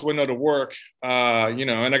 5-month window to work,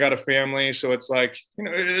 and I got a family. So it's like,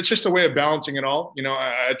 it's just a way of balancing it all.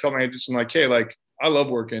 I tell my agents, I'm like, hey, like, I love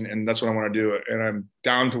working, and that's what I want to do. And I'm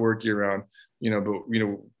down to work year round, but,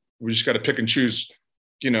 we just got to pick and choose,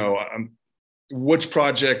 which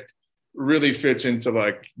project really fits into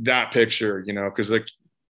like that picture, cause like,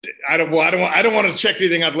 I don't want to check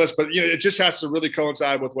anything off the list, but it just has to really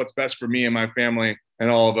coincide with what's best for me and my family and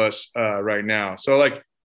all of us right now. So like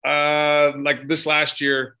this last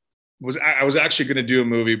year I was actually going to do a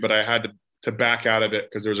movie, but I had to back out of it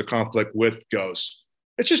because there was a conflict with Ghost.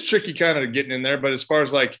 It's just tricky kind of getting in there. But as far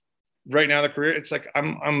as like right now, the career, it's like,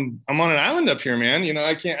 I'm on an island up here, man.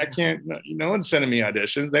 I can't, no one's sending me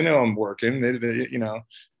auditions. They know I'm working,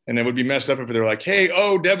 and it would be messed up if they're like, hey,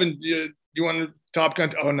 oh, Devin, you want to Top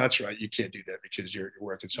Gun? Oh, no, that's right. You can't do that because you're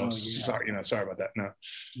working. So sorry about that. No.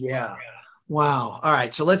 Yeah. Wow. All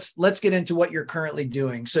right. So let's get into what you're currently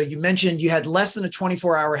doing. So you mentioned you had less than a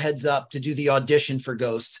 24-hour heads up to do the audition for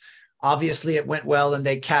Ghosts. Obviously it went well and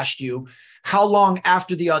they cast you. How long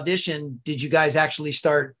after the audition did you guys actually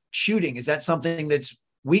start shooting? Is that something that's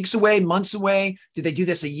weeks away, months away? Do they do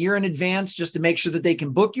this a year in advance just to make sure that they can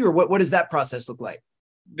book you, or what does that process look like?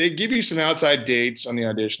 They give you some outside dates on the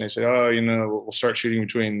audition. They say, oh, we'll start shooting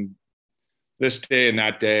between this day and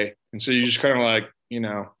that day. And so you just kind of like,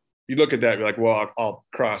 you look at that, you're like, well, I'll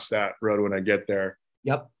cross that road when I get there.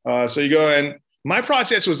 Yep. So you go in. My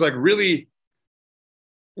process was like really,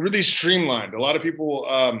 really streamlined. A lot of people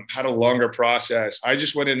had a longer process. I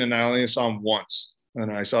just went in and I only saw them once. And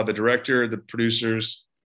I saw the director, the producers,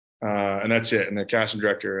 and that's it. And the casting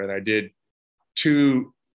director. And I did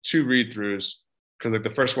two read-throughs, because like the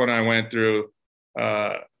first one I went through,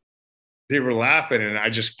 they were laughing and I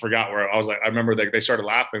just forgot where I was. Like, I remember they started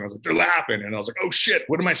laughing. I was like, they're laughing. And I was like, oh shit,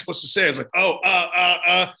 what am I supposed to say? I was like,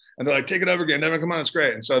 and they're like, take it over again. Devin, come on, it's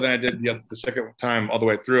great. And so then I did the second time all the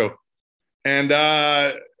way through. And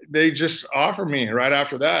they just offered me right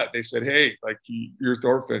after that. They said, hey, like, you're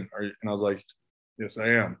Thorfinn. And I was like, yes, I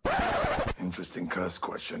am. Interesting curse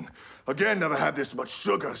question. Again, never had this much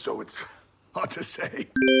sugar, so it's hard to say.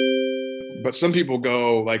 But some people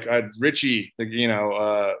go, like Richie,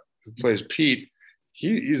 who plays Pete,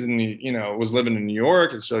 he's in was living in New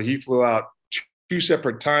York. And so he flew out two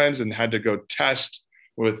separate times and had to go test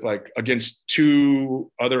with like against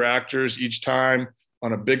two other actors each time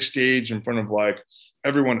on a big stage in front of like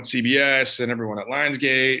everyone at CBS and everyone at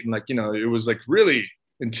Lionsgate. And like, it was like really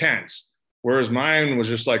intense. Whereas mine was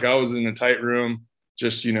just like, I was in a tight room,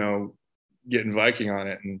 just, getting Viking on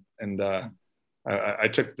it. And I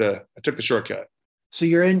took the shortcut. So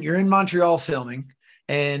you're in Montreal filming.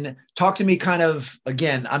 And talk to me kind of,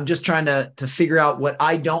 again, I'm just trying to figure out what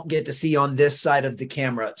I don't get to see on this side of the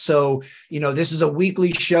camera. So, this is a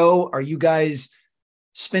weekly show. Are you guys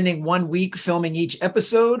spending 1 week filming each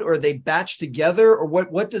episode, or are they batched together, or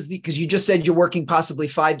what does because you just said you're working possibly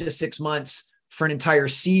 5 to 6 months for an entire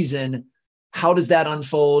season. How does that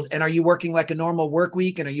unfold? And are you working like a normal work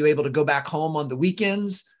week, and are you able to go back home on the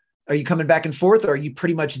weekends? Are you coming back and forth, or are you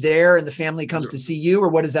pretty much there and the family comes to see you, or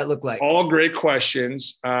what does that look like? All great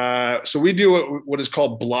questions. So we do what is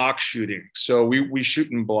called block shooting. So we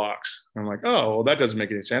shoot in blocks. I'm like, oh, well, that doesn't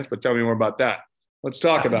make any sense, but tell me more about that. Let's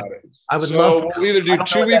talk about it. I would love to. We'll either do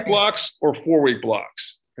 2-week blocks or 4-week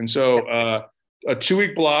blocks. And so a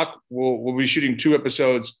 2-week block, we'll be shooting 2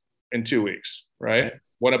 episodes in 2 weeks, right? Okay.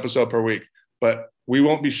 1 episode per week. But we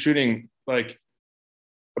won't be shooting like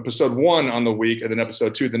episode 1 on the week and then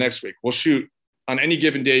episode 2 the next week. We'll shoot on any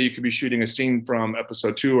given day. You could be shooting a scene from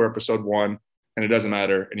episode 2 or episode 1, and it doesn't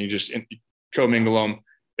matter. And you just commingle them.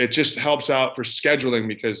 It just helps out for scheduling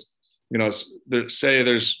because, say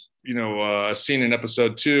there's, a scene in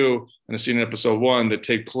episode 2 and a scene in episode 1 that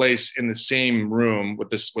take place in the same room with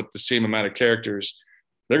the same amount of characters.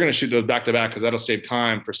 They're going to shoot those back to back because that'll save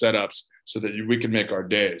time for setups so that we can make our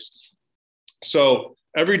days. So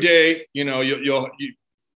every day, you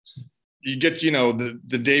get,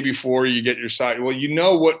 the day before you get your side.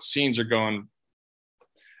 Well, what scenes are going.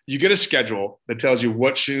 You get a schedule that tells you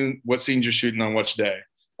what scenes you're shooting on which day.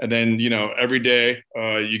 And then, every day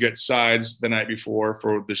you get sides the night before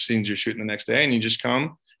for the scenes you're shooting the next day. And you just come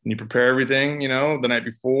and you prepare everything, the night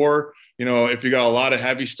before. If you got a lot of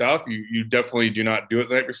heavy stuff, you definitely do not do it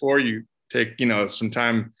the night before. You take, some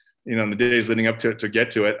time, in the days leading up to it to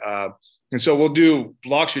get to it. And so we'll do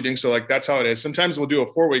block shooting. So like, that's how it is. Sometimes we'll do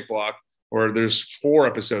a 4-week block or there's 4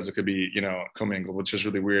 episodes that could be, commingled, which is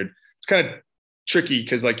really weird. It's kind of tricky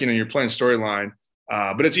because like, you're playing storyline,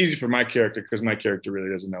 but it's easy for my character because my character really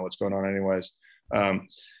doesn't know what's going on anyways.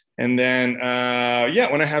 And then,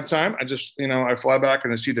 when I have time, I just, I fly back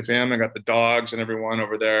and I see the family. I got the dogs and everyone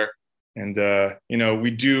over there. And,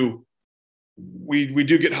 we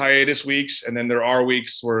do get hiatus weeks. And then there are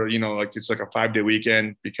weeks where, it's like a 5-day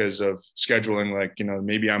weekend because of scheduling. Like,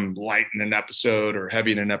 maybe I'm light in an episode or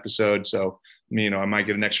heavy in an episode. So, I might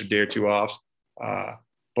get an extra day or 2 off.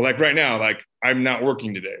 But like right now, like I'm not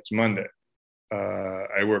working today. It's Monday.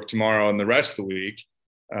 I work tomorrow and the rest of the week.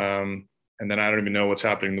 And then I don't even know what's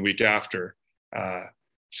happening the week after.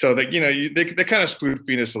 So that, they kind of spoon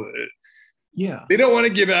feed us. Yeah. They don't want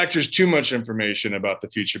to give actors too much information about the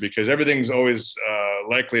future because everything's always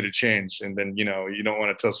likely to change. And then, you don't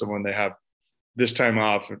want to tell someone they have this time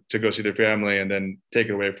off to go see their family and then take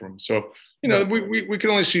it away from them. So, we can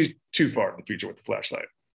only see too far in the future with the flashlight.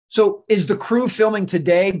 So is the crew filming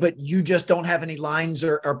today, but you just don't have any lines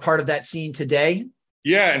or part of that scene today?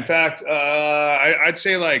 Yeah. In fact, I'd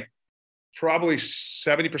say like probably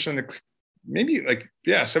 70% of maybe like,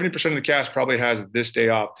 yeah, 70% of the cast probably has this day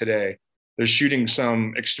off today. They're shooting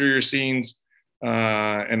some exterior scenes,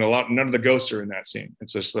 and none of the ghosts are in that scene.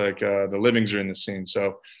 It's just like the livings are in the scene.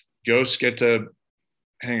 So ghosts get to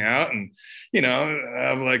hang out and,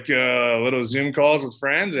 have like little Zoom calls with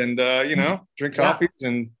friends and, drink coffees,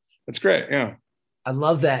 and it's great. Yeah. I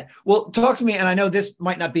love that. Well, talk to me, and I know this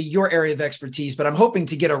might not be your area of expertise, but I'm hoping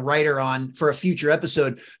to get a writer on for a future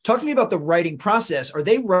episode. Talk to me about the writing process. Are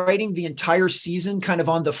they writing the entire season kind of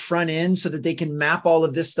on the front end so that they can map all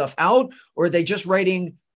of this stuff out? Or are they just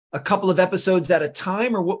writing a couple of episodes at a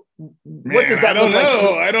time? Or what does that look like?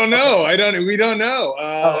 I don't know. We don't know.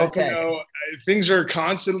 Okay. Things are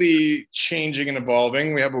constantly changing and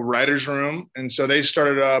evolving. We have a writer's room. And so they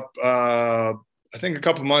started up, I think a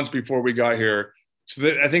couple months before we got here. So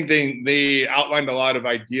I think they outlined a lot of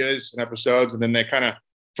ideas and episodes, and then they kind of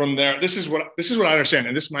from there. This is what I understand,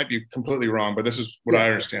 and this might be completely wrong, but this is what I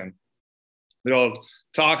understand. They'll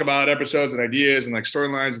talk about episodes and ideas and like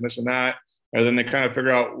storylines and this and that, and then they kind of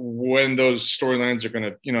figure out when those storylines are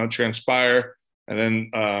going to transpire, and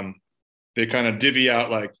then they kind of divvy out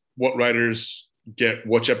like what writers get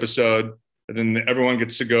which episode, and then everyone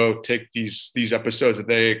gets to go take these episodes that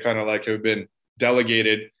they kind of like have been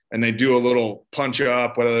delegated. And they do a little punch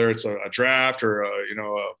up, whether it's a draft or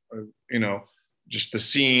just the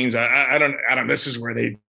scenes. I don't. This is where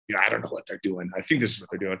I don't know what they're doing. I think this is what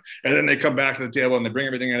they're doing. And then they come back to the table and they bring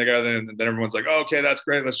everything together. And then everyone's like, oh, okay, that's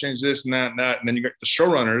great. Let's change this and that and that. And then you got the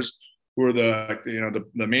showrunners who are the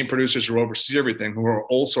main producers who oversee everything, who are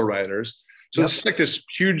also writers. So it's like this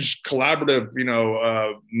huge collaborative,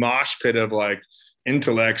 mosh pit of like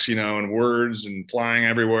intellects, and words and flying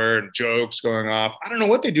everywhere and jokes going off. I don't know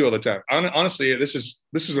what they do all the time. Honestly, this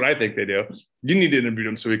is what I think they do. You need to interview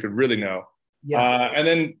them so we could really know. Yeah. And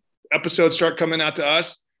then episodes start coming out to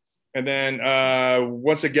us. And then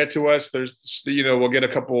once they get to us, there's, we'll get a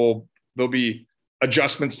couple, there'll be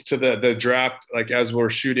adjustments to the draft, like as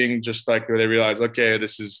we're shooting, just like they realize, okay,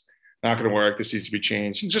 this is not going to work. This needs to be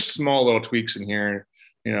changed. And just small little tweaks in here.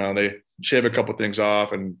 They shave a couple of things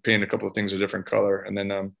off and paint a couple of things a different color. And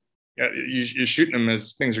then you're shooting them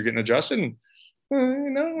as things are getting adjusted. And,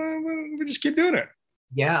 we just keep doing it.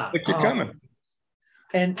 Yeah. They keep coming.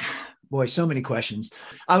 And boy, so many questions.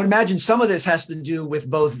 I would imagine some of this has to do with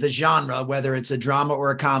both the genre, whether it's a drama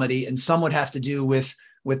or a comedy, and some would have to do with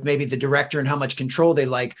maybe the director and how much control they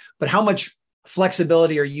like. But how much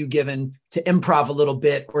flexibility are you given to improv a little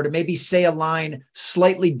bit, or to maybe say a line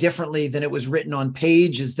slightly differently than it was written on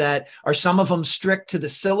page? Are some of them strict to the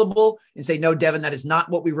syllable and say, no, Devin, that is not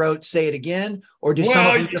what we wrote, say it again? Or do some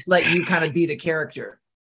of them just let you kind of be the character?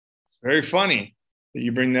 Very funny that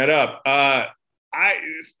you bring that up.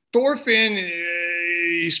 Thorfinn,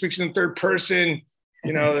 he speaks in third person.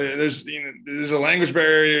 There's a language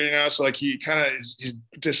barrier, so like he's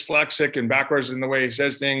dyslexic and backwards in the way he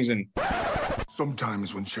says things. And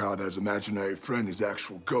sometimes when Child has imaginary friend, his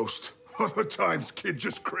actual ghost. Other times, kid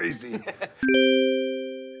just crazy.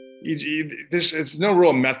 There's no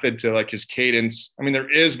real method to like his cadence. I mean, there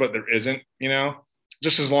is, but there isn't.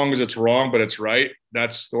 Just as long as it's wrong, but it's right.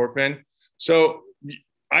 That's Thorfinn. So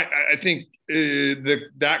I think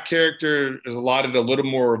that character is allotted a little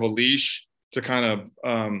more of a leash to kind of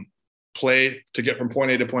play to get from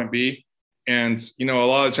point A to point B. And, a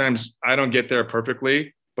lot of times I don't get there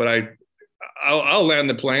perfectly, but I'll land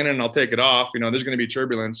the plane and I'll take it off. There's going to be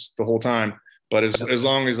turbulence the whole time, but as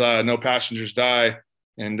long as no passengers die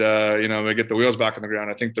and, they get the wheels back on the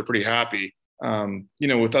ground, I think they're pretty happy.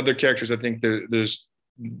 With other characters, I think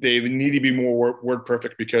they need to be more word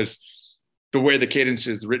perfect, because the way the cadence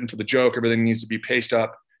is written for the joke, everything needs to be paced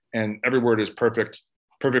up and every word is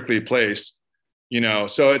perfectly placed.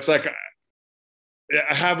 So it's like,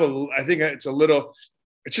 I think it's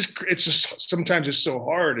just sometimes it's so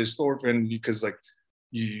hard as Thorfinn, because like,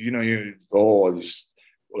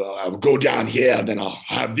 I'll go down here and then I'll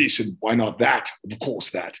have this and why not that? Of course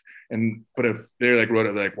that. But if they're like, wrote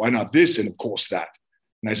it like, why not this? And of course that.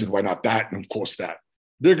 And I said, why not that? And of course that.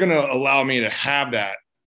 They're going to allow me to have that.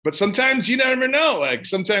 But sometimes you never know. Like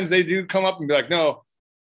sometimes they do come up and be like, no,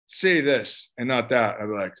 say this and not that. I'll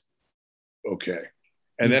be like, okay.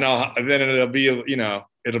 And then it'll be,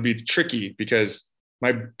 it'll be tricky because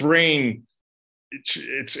my brain,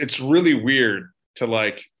 it's really weird to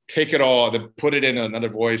like take it all, then put it in another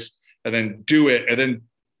voice and then do it and then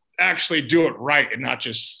actually do it right and not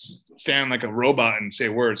just stand like a robot and say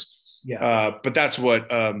words. Yeah. But that's what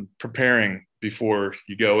preparing before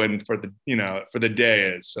you go in for the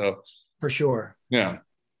day is. So for sure. Yeah.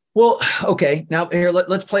 Well, okay. Now here,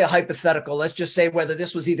 let's play a hypothetical. Let's just say whether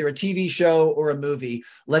this was either a TV show or a movie.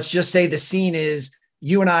 Let's just say the scene is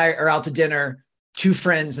you and I are out to dinner, two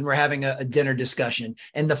friends, and we're having a dinner discussion.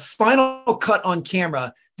 And the final cut on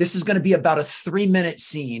camera, this is going to be about a 3-minute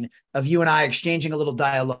scene of you and I exchanging a little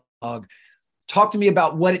dialogue. Talk to me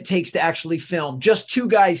about what it takes to actually film just two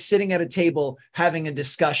guys sitting at a table having a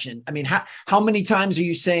discussion. I mean, how many times are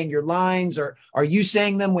you saying your lines, or are you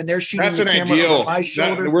saying them when they're shooting the camera over my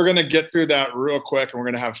shoulder? We're going to get through that real quick, and we're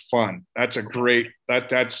going to have fun. That's a great,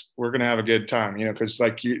 we're going to have a good time, because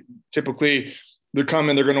like typically they're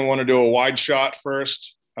going to want to do a wide shot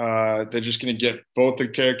first. They're just going to get both the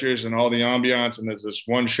characters and all the ambiance, and there's this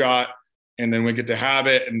one shot. And then we get to have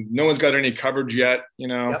it, and no one's got any coverage yet,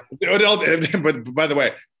 Yep. But by the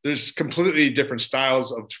way, there's completely different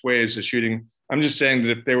styles of ways of shooting. I'm just saying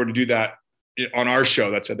that if they were to do that on our show,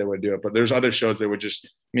 that's how they would do it. But there's other shows that would just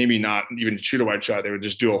maybe not even shoot a wide shot. They would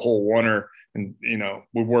just do a whole oneer, and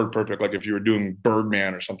would work perfect. Like if you were doing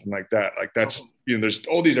Birdman or something like that. Like that's there's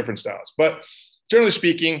all these different styles. But generally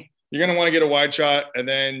speaking, you're gonna want to get a wide shot, and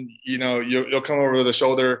then you'll come over the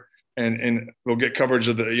shoulder. And we'll get coverage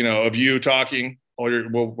of of you talking.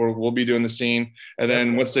 We'll be doing the scene, and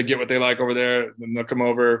then once they get what they like over there, then they'll come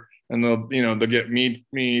over and they'll get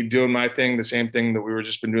me doing my thing, the same thing that we were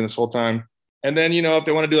just been doing this whole time. And then if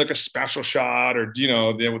they want to do like a special shot, or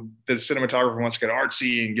the cinematographer wants to get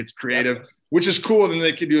artsy and gets creative, which is cool. Then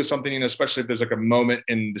they could do something, especially if there's like a moment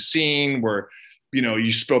in the scene where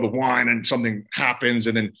you spill the wine and something happens,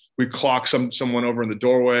 and then we clock someone over in the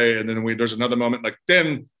doorway, and then there's another moment like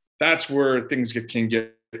then. That's where things can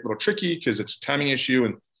get a little tricky because it's a timing issue,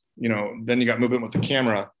 and then you got movement with the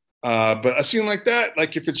camera. But a scene like that,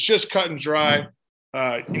 like if it's just cut and dry,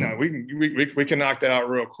 we can knock that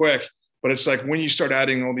out real quick. But it's like when you start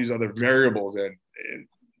adding all these other variables and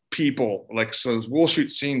people, like so we'll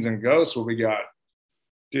shoot scenes and Ghosts where we got,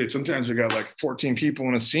 dude, sometimes we got like 14 people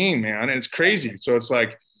in a scene, man, and it's crazy. So it's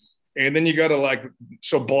like, and then you got to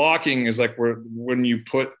so blocking is like when you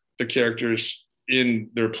put the characters in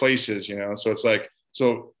their places, so it's like,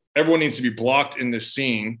 so everyone needs to be blocked in this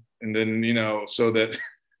scene, and then so that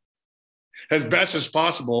as best as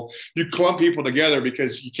possible you clump people together,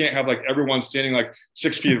 because you can't have like everyone standing like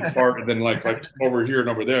 6 feet apart and then like over here and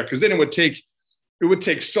over there, because then it would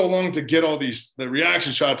take so long to get all the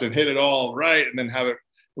reaction shots and hit it all right, and then it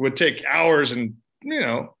would take hours, and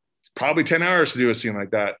probably 10 hours to do a scene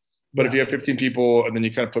like that. But if you have 15 people and then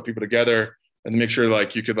you kind of put people together and make sure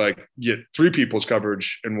like you could like get 3 people's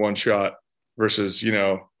coverage in one shot versus,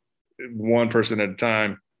 one person at a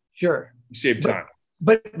time. Sure. You save time.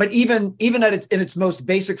 But even in its most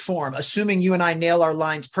basic form, assuming you and I nail our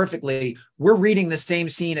lines perfectly, we're reading the same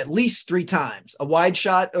scene at least 3 times, a wide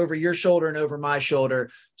shot over your shoulder and over my shoulder.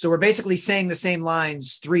 So we're basically saying the same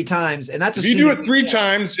lines 3 times. And that's if you do it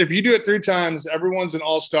 3 times, everyone's an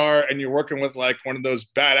all-star, and you're working with like one of those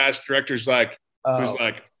badass directors, like who's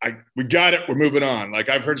like, we got it, we're moving on. Like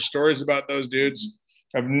I've heard stories about those dudes.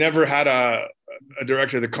 I've never had a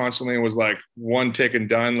director that constantly was like one take and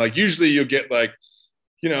done. Like usually you'll get like,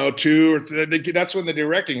 2 or 3, that's when the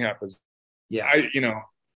directing happens. Yeah.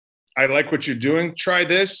 I like what you're doing. Try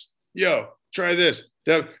this. Try this.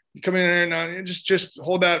 Come in here and just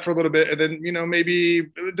hold that for a little bit. And then, maybe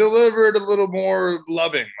deliver it a little more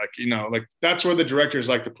loving. Like that's where the directors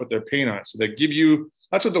like to put their paint on it. So they give you,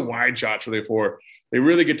 that's what the wide shots really for. They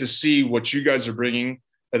really get to see what you guys are bringing.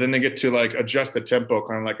 And then they get to like adjust the tempo,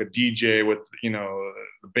 kind of like a DJ with,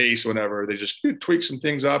 the bass, whatever. They just tweak some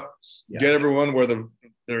things up, get everyone where the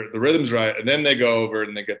rhythm's right. And then they go over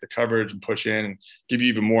and they get the coverage and push in and give you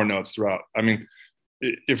even more notes throughout. I mean,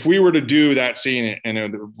 if we were to do that scene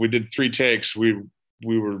and we did 3 takes, we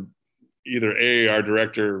were either our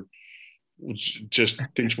director just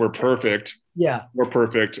thinks we're perfect. Yeah. We're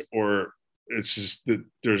perfect, or it's just that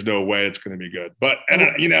there's no way it's going to be good. But I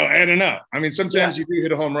don't know. I mean, sometimes you do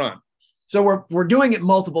hit a home run. So we're doing it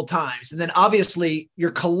multiple times. And then obviously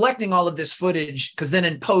you're collecting all of this footage, because then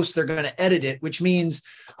in post they're going to edit it, which means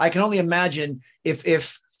I can only imagine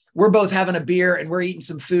if we're both having a beer and we're eating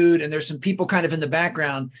some food and there's some people kind of in the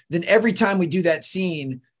background, then every time we do that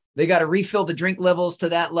scene, they got to refill the drink levels to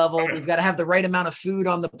that level. We've got to have the right amount of food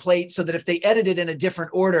on the plate so that if they edit it in a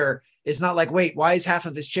different order, it's not like, wait, why is half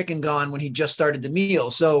of his chicken gone when he just started the meal?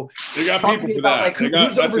 So they got people for that. Like,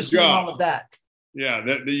 who's overseeing all of that? Yeah.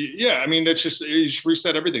 I mean, that's just, you just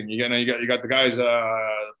reset everything. You got the guys,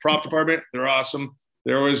 prop department. They're awesome.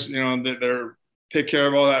 They're always, they're take care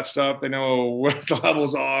of all that stuff. They know what the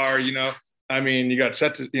levels are, I mean, you got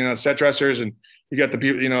set dressers, and you got the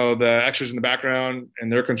people, the extras in the background,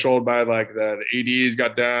 and they're controlled by like the ADs,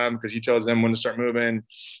 goddamn, because he tells them when to start moving.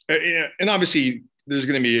 And obviously there's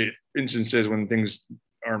going to be instances when things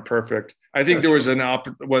aren't perfect. I think there was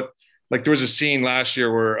what like there was a scene last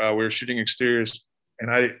year where we were shooting exteriors,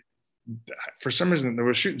 and for some reason they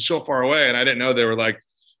were shooting so far away, and I didn't know they were like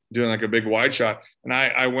doing like a big wide shot. And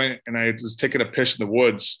I went and I was taking a piss in the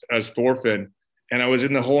woods as Thorfinn, and I was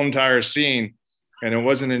in the whole entire scene. And it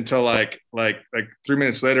wasn't until like 3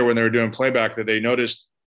 minutes later when they were doing playback that they noticed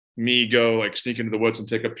me go like sneak into the woods and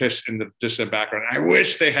take a piss in the distant background. I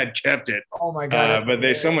wish they had kept it. Oh my God.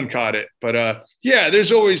 But someone caught it. But yeah,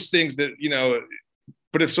 there's always things that,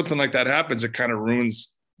 but if something like that happens, it kind of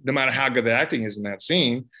ruins, no matter how good the acting is in that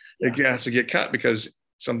scene, it has to get cut because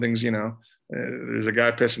something's, there's a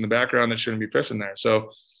guy pissing in the background that shouldn't be pissing there.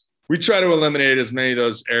 So we try to eliminate as many of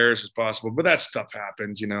those errors as possible, but that stuff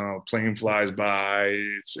happens, plane flies by.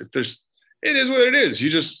 It is what it is. You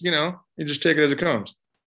just take it as it comes.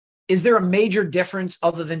 Is there a major difference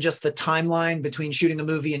other than just the timeline between shooting a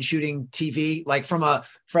movie and shooting TV, like from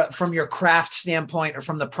your craft standpoint or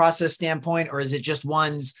from the process standpoint, or is it just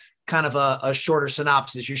one's kind of a shorter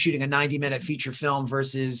synopsis? You're shooting a 90-minute feature film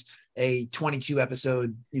versus a 22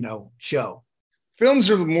 episode, show. Films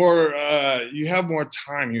are more, you have more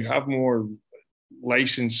time, you have more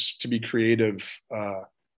license to be creative. When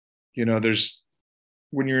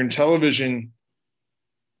you're in television,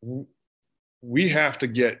 we have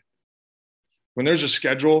to when there's a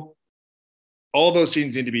schedule, all those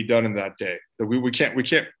scenes need to be done in that day. That we can't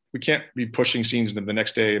be pushing scenes into the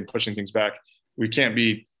next day and pushing things back. We can't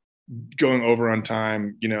be going over on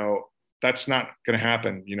time. That's not going to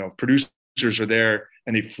happen. Producers are there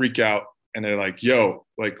and they freak out and they're like, yo,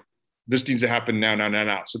 like this needs to happen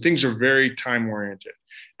now. So things are very time oriented,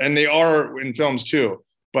 and they are in films too.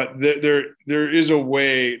 But there is a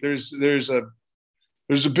way. There's a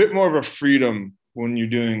bit more of a freedom when you're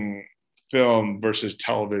doing film versus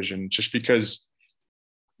television, just because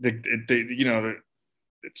it's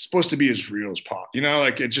supposed to be as real as possible.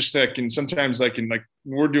 Like it's just like, and sometimes like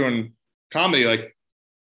we're doing comedy, like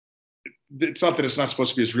it's not that it's not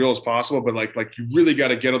supposed to be as real as possible, but like you really got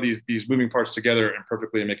to get all these moving parts together and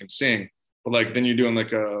perfectly and make them sing. But like then you're doing I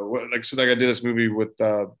did this movie with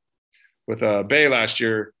Bay last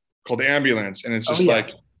year called The Ambulance, and it's just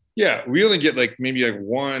we only get like maybe like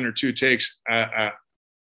 1 or 2 takes at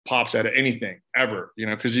pops out of anything ever,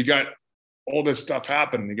 because you got all this stuff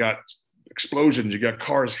happening. You got explosions, you got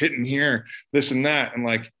cars hitting here, this and that, and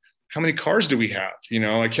like how many cars do we have?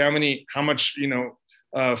 Like how much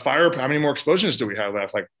fire, how many more explosions do we have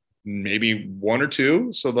left? Like maybe 1 or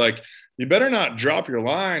 2. So like you better not drop your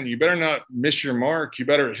line, you better not miss your mark, you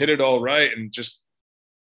better hit it all right and just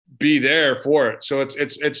be there for it. So it's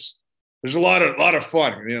there's a lot of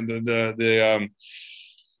fun.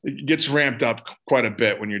 It gets ramped up quite a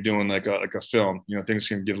bit when you're doing like a film. Things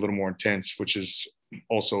can get a little more intense, which is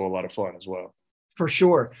also a lot of fun as well. For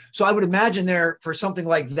sure. So I would imagine there, for something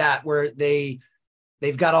like that, where they've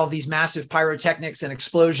got all these massive pyrotechnics and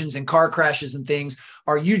explosions and car crashes and things,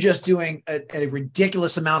 are you just doing a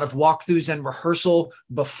ridiculous amount of walkthroughs and rehearsal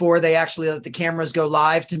before they actually let the cameras go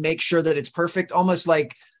live to make sure that it's perfect? Almost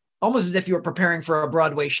as if you were preparing for a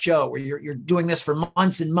Broadway show where you're doing this for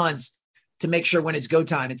months and months to make sure when it's go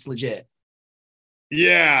time, it's legit.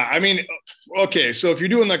 Yeah. I mean, okay. So if you're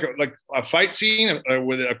doing like a fight scene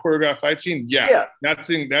with a choreographed fight scene, that's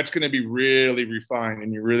going to be really refined,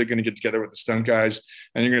 and you're really going to get together with the stunt guys,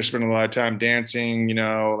 and you're going to spend a lot of time dancing,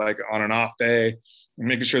 like on an off day, and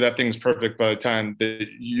making sure that thing's perfect by the time that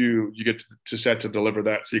you get to set to deliver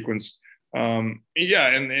that sequence. And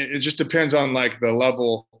it just depends on like the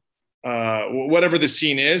level, whatever the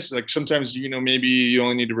scene is. Like sometimes, maybe you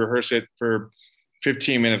only need to rehearse it for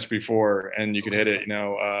 15 minutes before and you can hit it.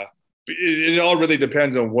 It all really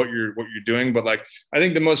depends on what you're doing. But like, I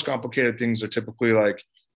think the most complicated things are typically like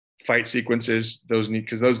fight sequences. Those need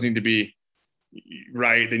to be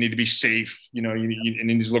right. They need to be safe. It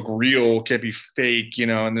needs to look real. Can't be fake.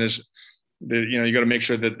 And you got to make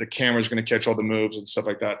sure that the camera's going to catch all the moves and stuff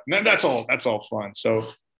like that. And that's all fun. So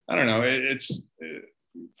I don't know.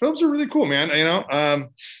 Films are really cool, man.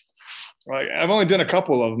 Like I've only done a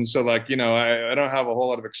couple of them, so like I don't have a whole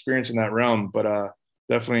lot of experience in that realm, but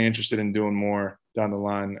definitely interested in doing more down the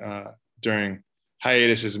line during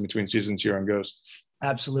hiatuses in between seasons here on Ghost.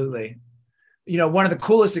 Absolutely. One of the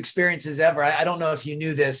coolest experiences ever. I don't know if you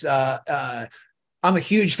knew this. I'm a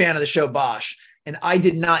huge fan of the show Bosch, and I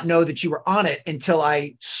did not know that you were on it until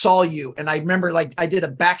I saw you. And I remember like I did a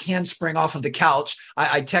back handspring off of the couch.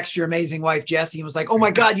 I text your amazing wife, Jessie, and was like, oh my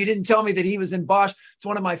God, you didn't tell me that he was in Bosch. It's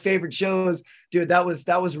one of my favorite shows. Dude, that was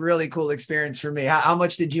a really cool experience for me. How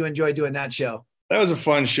much did you enjoy doing that show? That was a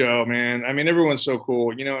fun show, man. I mean, everyone's so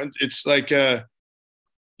cool. It's like,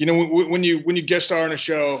 when you guest star on a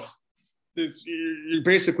show, you're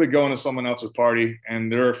basically going to someone else's party,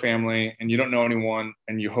 and they're a family, and you don't know anyone,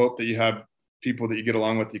 and you hope that you have people that you get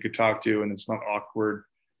along with, you could talk to, and it's not awkward,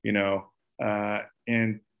 you know.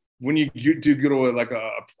 And when you do go to like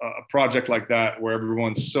a project like that where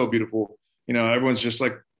everyone's so beautiful, you know, everyone's just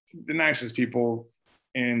like the nicest people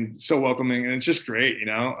and so welcoming, and it's just great, you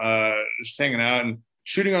know. Just hanging out and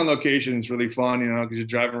shooting on location is really fun, you know, because you're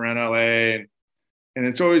driving around LA, and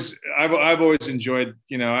it's always, I've always enjoyed,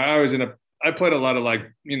 you know, I played a lot of like,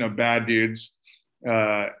 you know, bad dudes,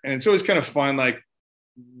 and it's always kind of fun, like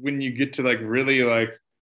when you get to like really like,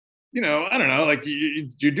 you know, I don't know, like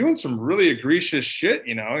you're doing some really egregious shit,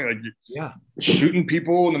 you know, like you're shooting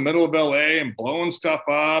people in the middle of LA and blowing stuff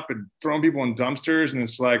up and throwing people in dumpsters, and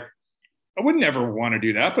it's like, I would never want to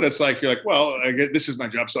do that, but it's like, you're like, well, this is my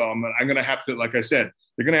job, so I'm going to have to, like I said,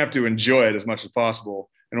 you're going to have to enjoy it as much as possible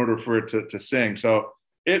in order for it to sing. So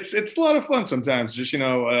it's a lot of fun sometimes, just, you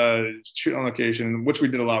know, shoot on location, which we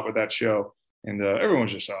did a lot with that show, and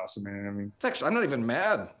everyone's just awesome, man. I mean, it's actually, I'm not even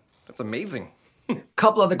mad. That's amazing.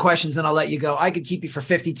 Couple other questions, and I'll let you go. I could keep you for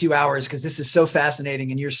 52 hours because this is so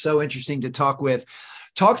fascinating and you're so interesting to talk with.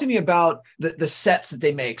 Talk to me about the sets that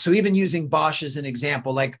they make. So even using Bosch as an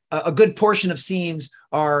example, like a good portion of scenes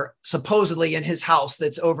are supposedly in his house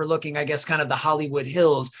that's overlooking, I guess, kind of the Hollywood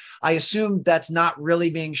Hills. I assume that's not really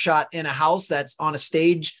being shot in a house, that's on a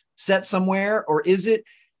stage set somewhere, or is it?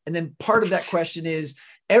 And then part of that question is,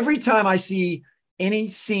 every time I see any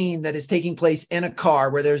scene that is taking place in a car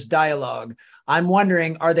where there's dialogue, I'm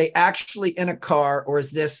wondering, are they actually in a car, or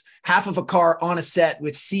is this half of a car on a set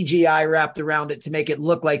with CGI wrapped around it to make it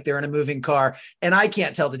look like they're in a moving car? And I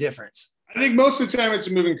can't tell the difference. I think most of the time it's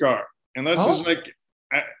a moving car, unless it's like,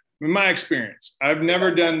 in my experience, I've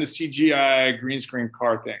never done the CGI green screen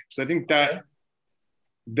car thing. So I think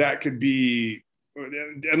that could be,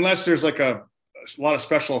 unless there's like a lot of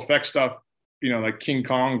special effects stuff, you know, like King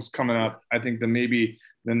Kong's coming up, I think then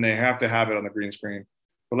they have to have it on the green screen.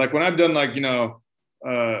 But like when I've done like, you know,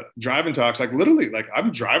 driving talks, like literally, like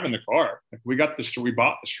I'm driving the car. Like we bought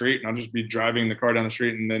the street, and I'll just be driving the car down the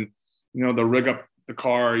street, and then, you know, they'll rig up the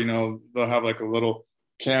car, you know, they'll have like a little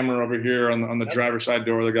camera over here on the driver's side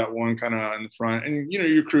door. They got one kind of in the front, and, you know,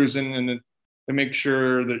 you're cruising, and then they make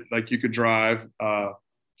sure that like you could drive.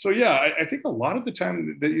 So yeah, I think a lot of the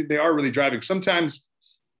time they are really driving. Sometimes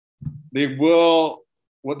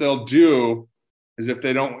what they'll do is if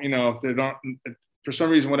they don't, for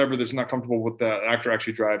some reason, whatever, that's not comfortable with the actor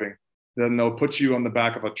actually driving, then they'll put you on the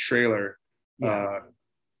back of a trailer.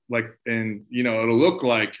 And, you know, it'll look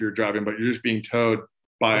like you're driving, but you're just being towed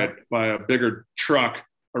by a bigger truck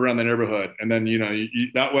around the neighborhood. And then, you know,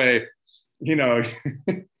 that way, you know,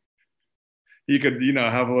 you could, you know,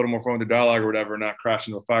 have a little more fun with the dialogue or whatever, not crash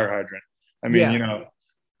into a fire hydrant. I mean, you know,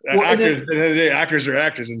 actors are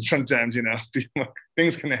actors, and sometimes, you know,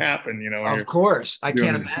 things can happen, you know. Of course, I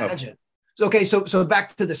can't imagine. Okay, so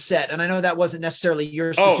back to the set, and I know that wasn't necessarily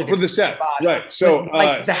your specific. Oh, for the set, right? So,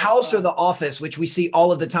 like the house or the office, which we see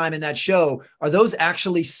all of the time in that show, are those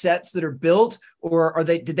actually sets that are built, or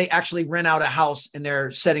did they actually rent out a house and they're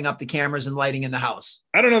setting up the cameras and lighting in the house?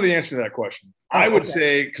 I don't know the answer to that question. I would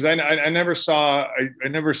say, because I never saw.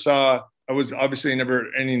 I was obviously never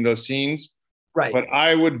any of those scenes, right? But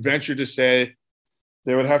I would venture to say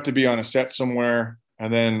they would have to be on a set somewhere,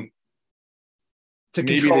 and then to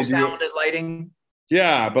control sound and lighting.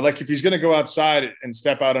 Yeah, but like if he's going to go outside and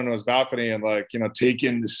step out onto his balcony and, like, you know, take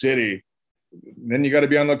in the city, then you got to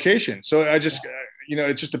be on location. So I just, you know,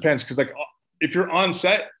 it just depends, because like if you're on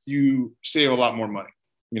set, you save a lot more money,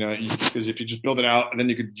 you know, because if you just build it out and then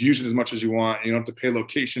you could use it as much as you want, you don't have to pay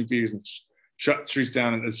location fees and shut streets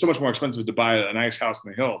down. And it's so much more expensive to buy a nice house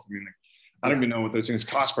in the hills. I mean, like, I don't even know what those things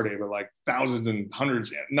cost per day, but like thousands and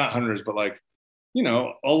hundreds, not hundreds, but like, you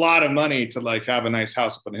know, a lot of money to like have a nice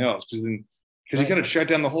house up in the hills, because you got to shut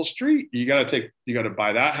down the whole street. You got to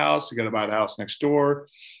buy that house. You got to buy the house next door,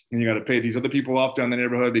 and you got to pay these other people up down the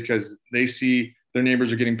neighborhood because they see their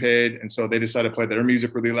neighbors are getting paid. And so they decide to play their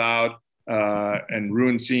music really loud and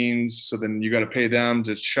ruin scenes. So then you got to pay them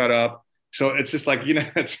to shut up. So it's just like, you know,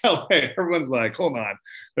 it's LA. Everyone's like, hold on,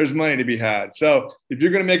 there's money to be had. So if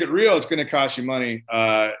you're going to make it real, it's going to cost you money.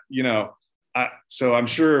 You know, so I'm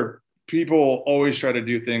sure people always try to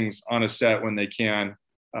do things on a set when they can,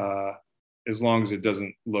 as long as it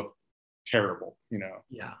doesn't look terrible, you know?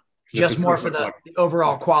 Yeah. Just more for the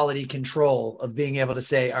overall quality control of being able to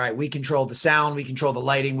say, all right, we control the sound, we control the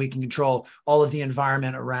lighting, we can control all of the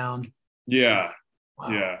environment around. Yeah. Wow.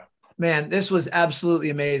 Yeah. Man, this was absolutely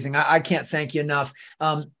amazing. I can't thank you enough.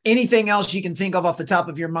 Anything else you can think of off the top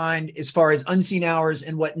of your mind as far as Unseen Hours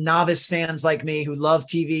and what novice fans like me who love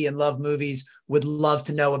TV and love movies would love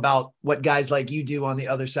to know about what guys like you do on the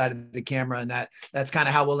other side of the camera. And that's kind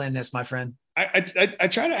of how we'll end this, my friend. I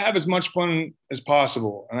try to have as much fun as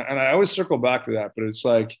possible. And I always circle back to that, but it's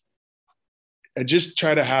like, I just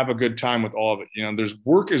try to have a good time with all of it. You know, there's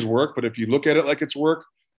work is work, but if you look at it like it's work,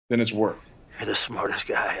 then it's work. You're the smartest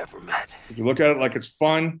guy I ever met. If you look at it like it's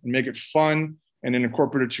fun and make it fun and then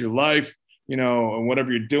incorporate it to your life, you know, and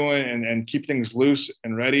whatever you're doing and keep things loose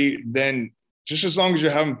and ready, then just as long as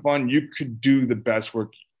you're having fun, you could do the best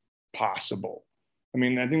work possible. I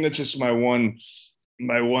mean, I think that's just my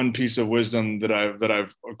one piece of wisdom that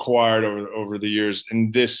I've acquired over the years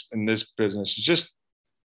in this business is just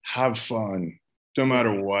have fun, no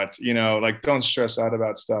matter what. You know, like don't stress out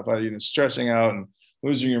about stuff. Stressing out and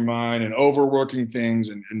losing your mind and overworking things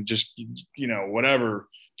and just, you know, whatever,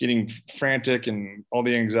 getting frantic and all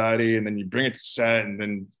the anxiety, and then you bring it to set, and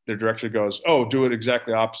then the director goes, "Oh, do it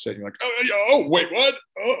exactly opposite." And you're like, "Oh, wait, what?"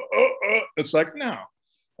 It's like, no,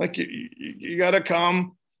 like you got to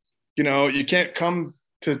come. You know, you can't come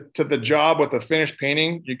to the job with a finished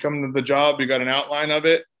painting. You come to the job, you got an outline of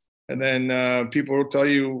it, and then people will tell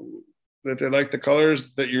you that they like the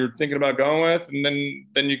colors that you're thinking about going with, and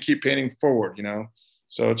then you keep painting forward. You know,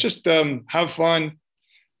 so it's just have fun,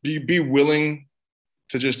 be willing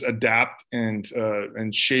to just adapt and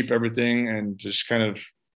shape everything and just kind of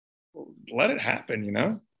let it happen, you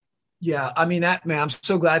know? Yeah. I mean, I'm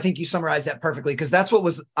so glad. I think you summarized that perfectly, because that's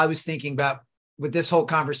what I was thinking about with this whole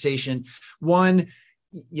conversation. One,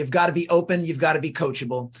 you've got to be open. You've got to be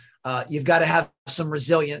coachable. You've got to have some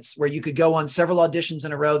resilience where you could go on several auditions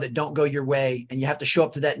in a row that don't go your way, and you have to show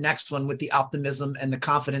up to that next one with the optimism and the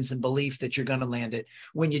confidence and belief that you're going to land it.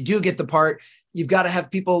 When you do get the part, you've got to have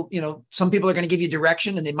people, you know, some people are going to give you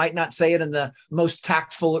direction and they might not say it in the most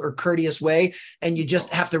tactful or courteous way. And you just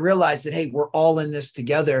have to realize that, hey, we're all in this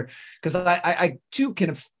together. Because I too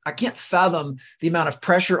I can't fathom the amount of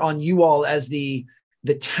pressure on you all as the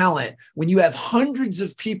talent when you have hundreds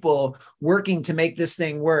of people working to make this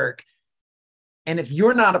thing work. And if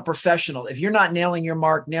you're not a professional, if you're not nailing your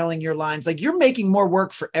mark, nailing your lines, like you're making more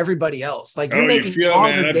work for everybody else. Like you're making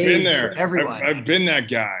longer days for everyone. I've been that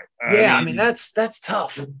guy. I mean, that's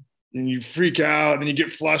tough. And you freak out, and then you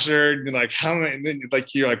get flustered. You're like, how many? And then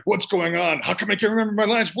you're like, what's going on? How come I can't remember my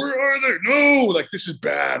lines? Where are they? No, like this is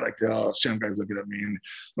bad. Like, oh, some guys looking at me,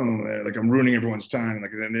 and like I'm ruining everyone's time.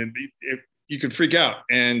 Like, and then you can freak out,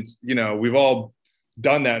 and you know, we've all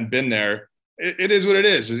done that and been there. It is what it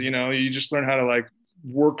is. You know, you just learn how to like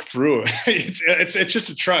work through it. It's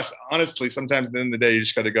just a trust. Honestly, sometimes at the end of the day, you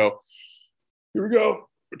just got to go, here we go,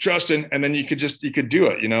 we're trusting. And then you could do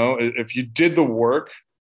it. You know, if you did the work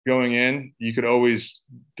going in, you could always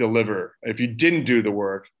deliver. If you didn't do the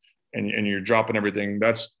work and you're dropping everything,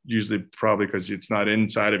 that's usually probably because it's not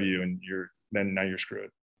inside of you, and now you're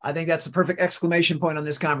screwed. I think that's a perfect exclamation point on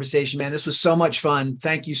this conversation, man. This was so much fun.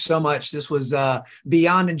 Thank you so much. This was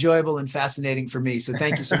beyond enjoyable and fascinating for me. So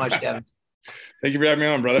thank you so much, Devin. Thank you for having me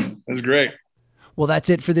on, brother. That was great. Well, that's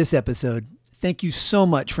it for this episode. Thank you so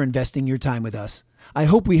much for investing your time with us. I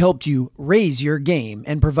hope we helped you raise your game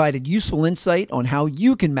and provided useful insight on how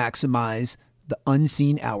you can maximize the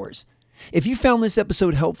unseen hours. If you found this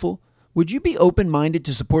episode helpful, would you be open-minded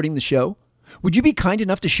to supporting the show? Would you be kind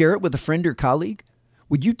enough to share it with a friend or colleague?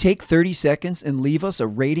 Would you take 30 seconds and leave us a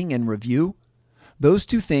rating and review? Those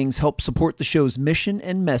two things help support the show's mission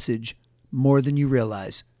and message more than you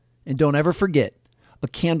realize. And don't ever forget, a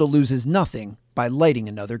candle loses nothing by lighting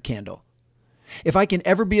another candle. If I can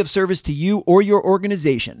ever be of service to you or your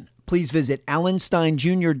organization, please visit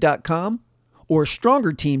alansteinjr.com or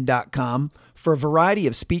strongerteam.com for a variety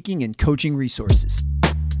of speaking and coaching resources.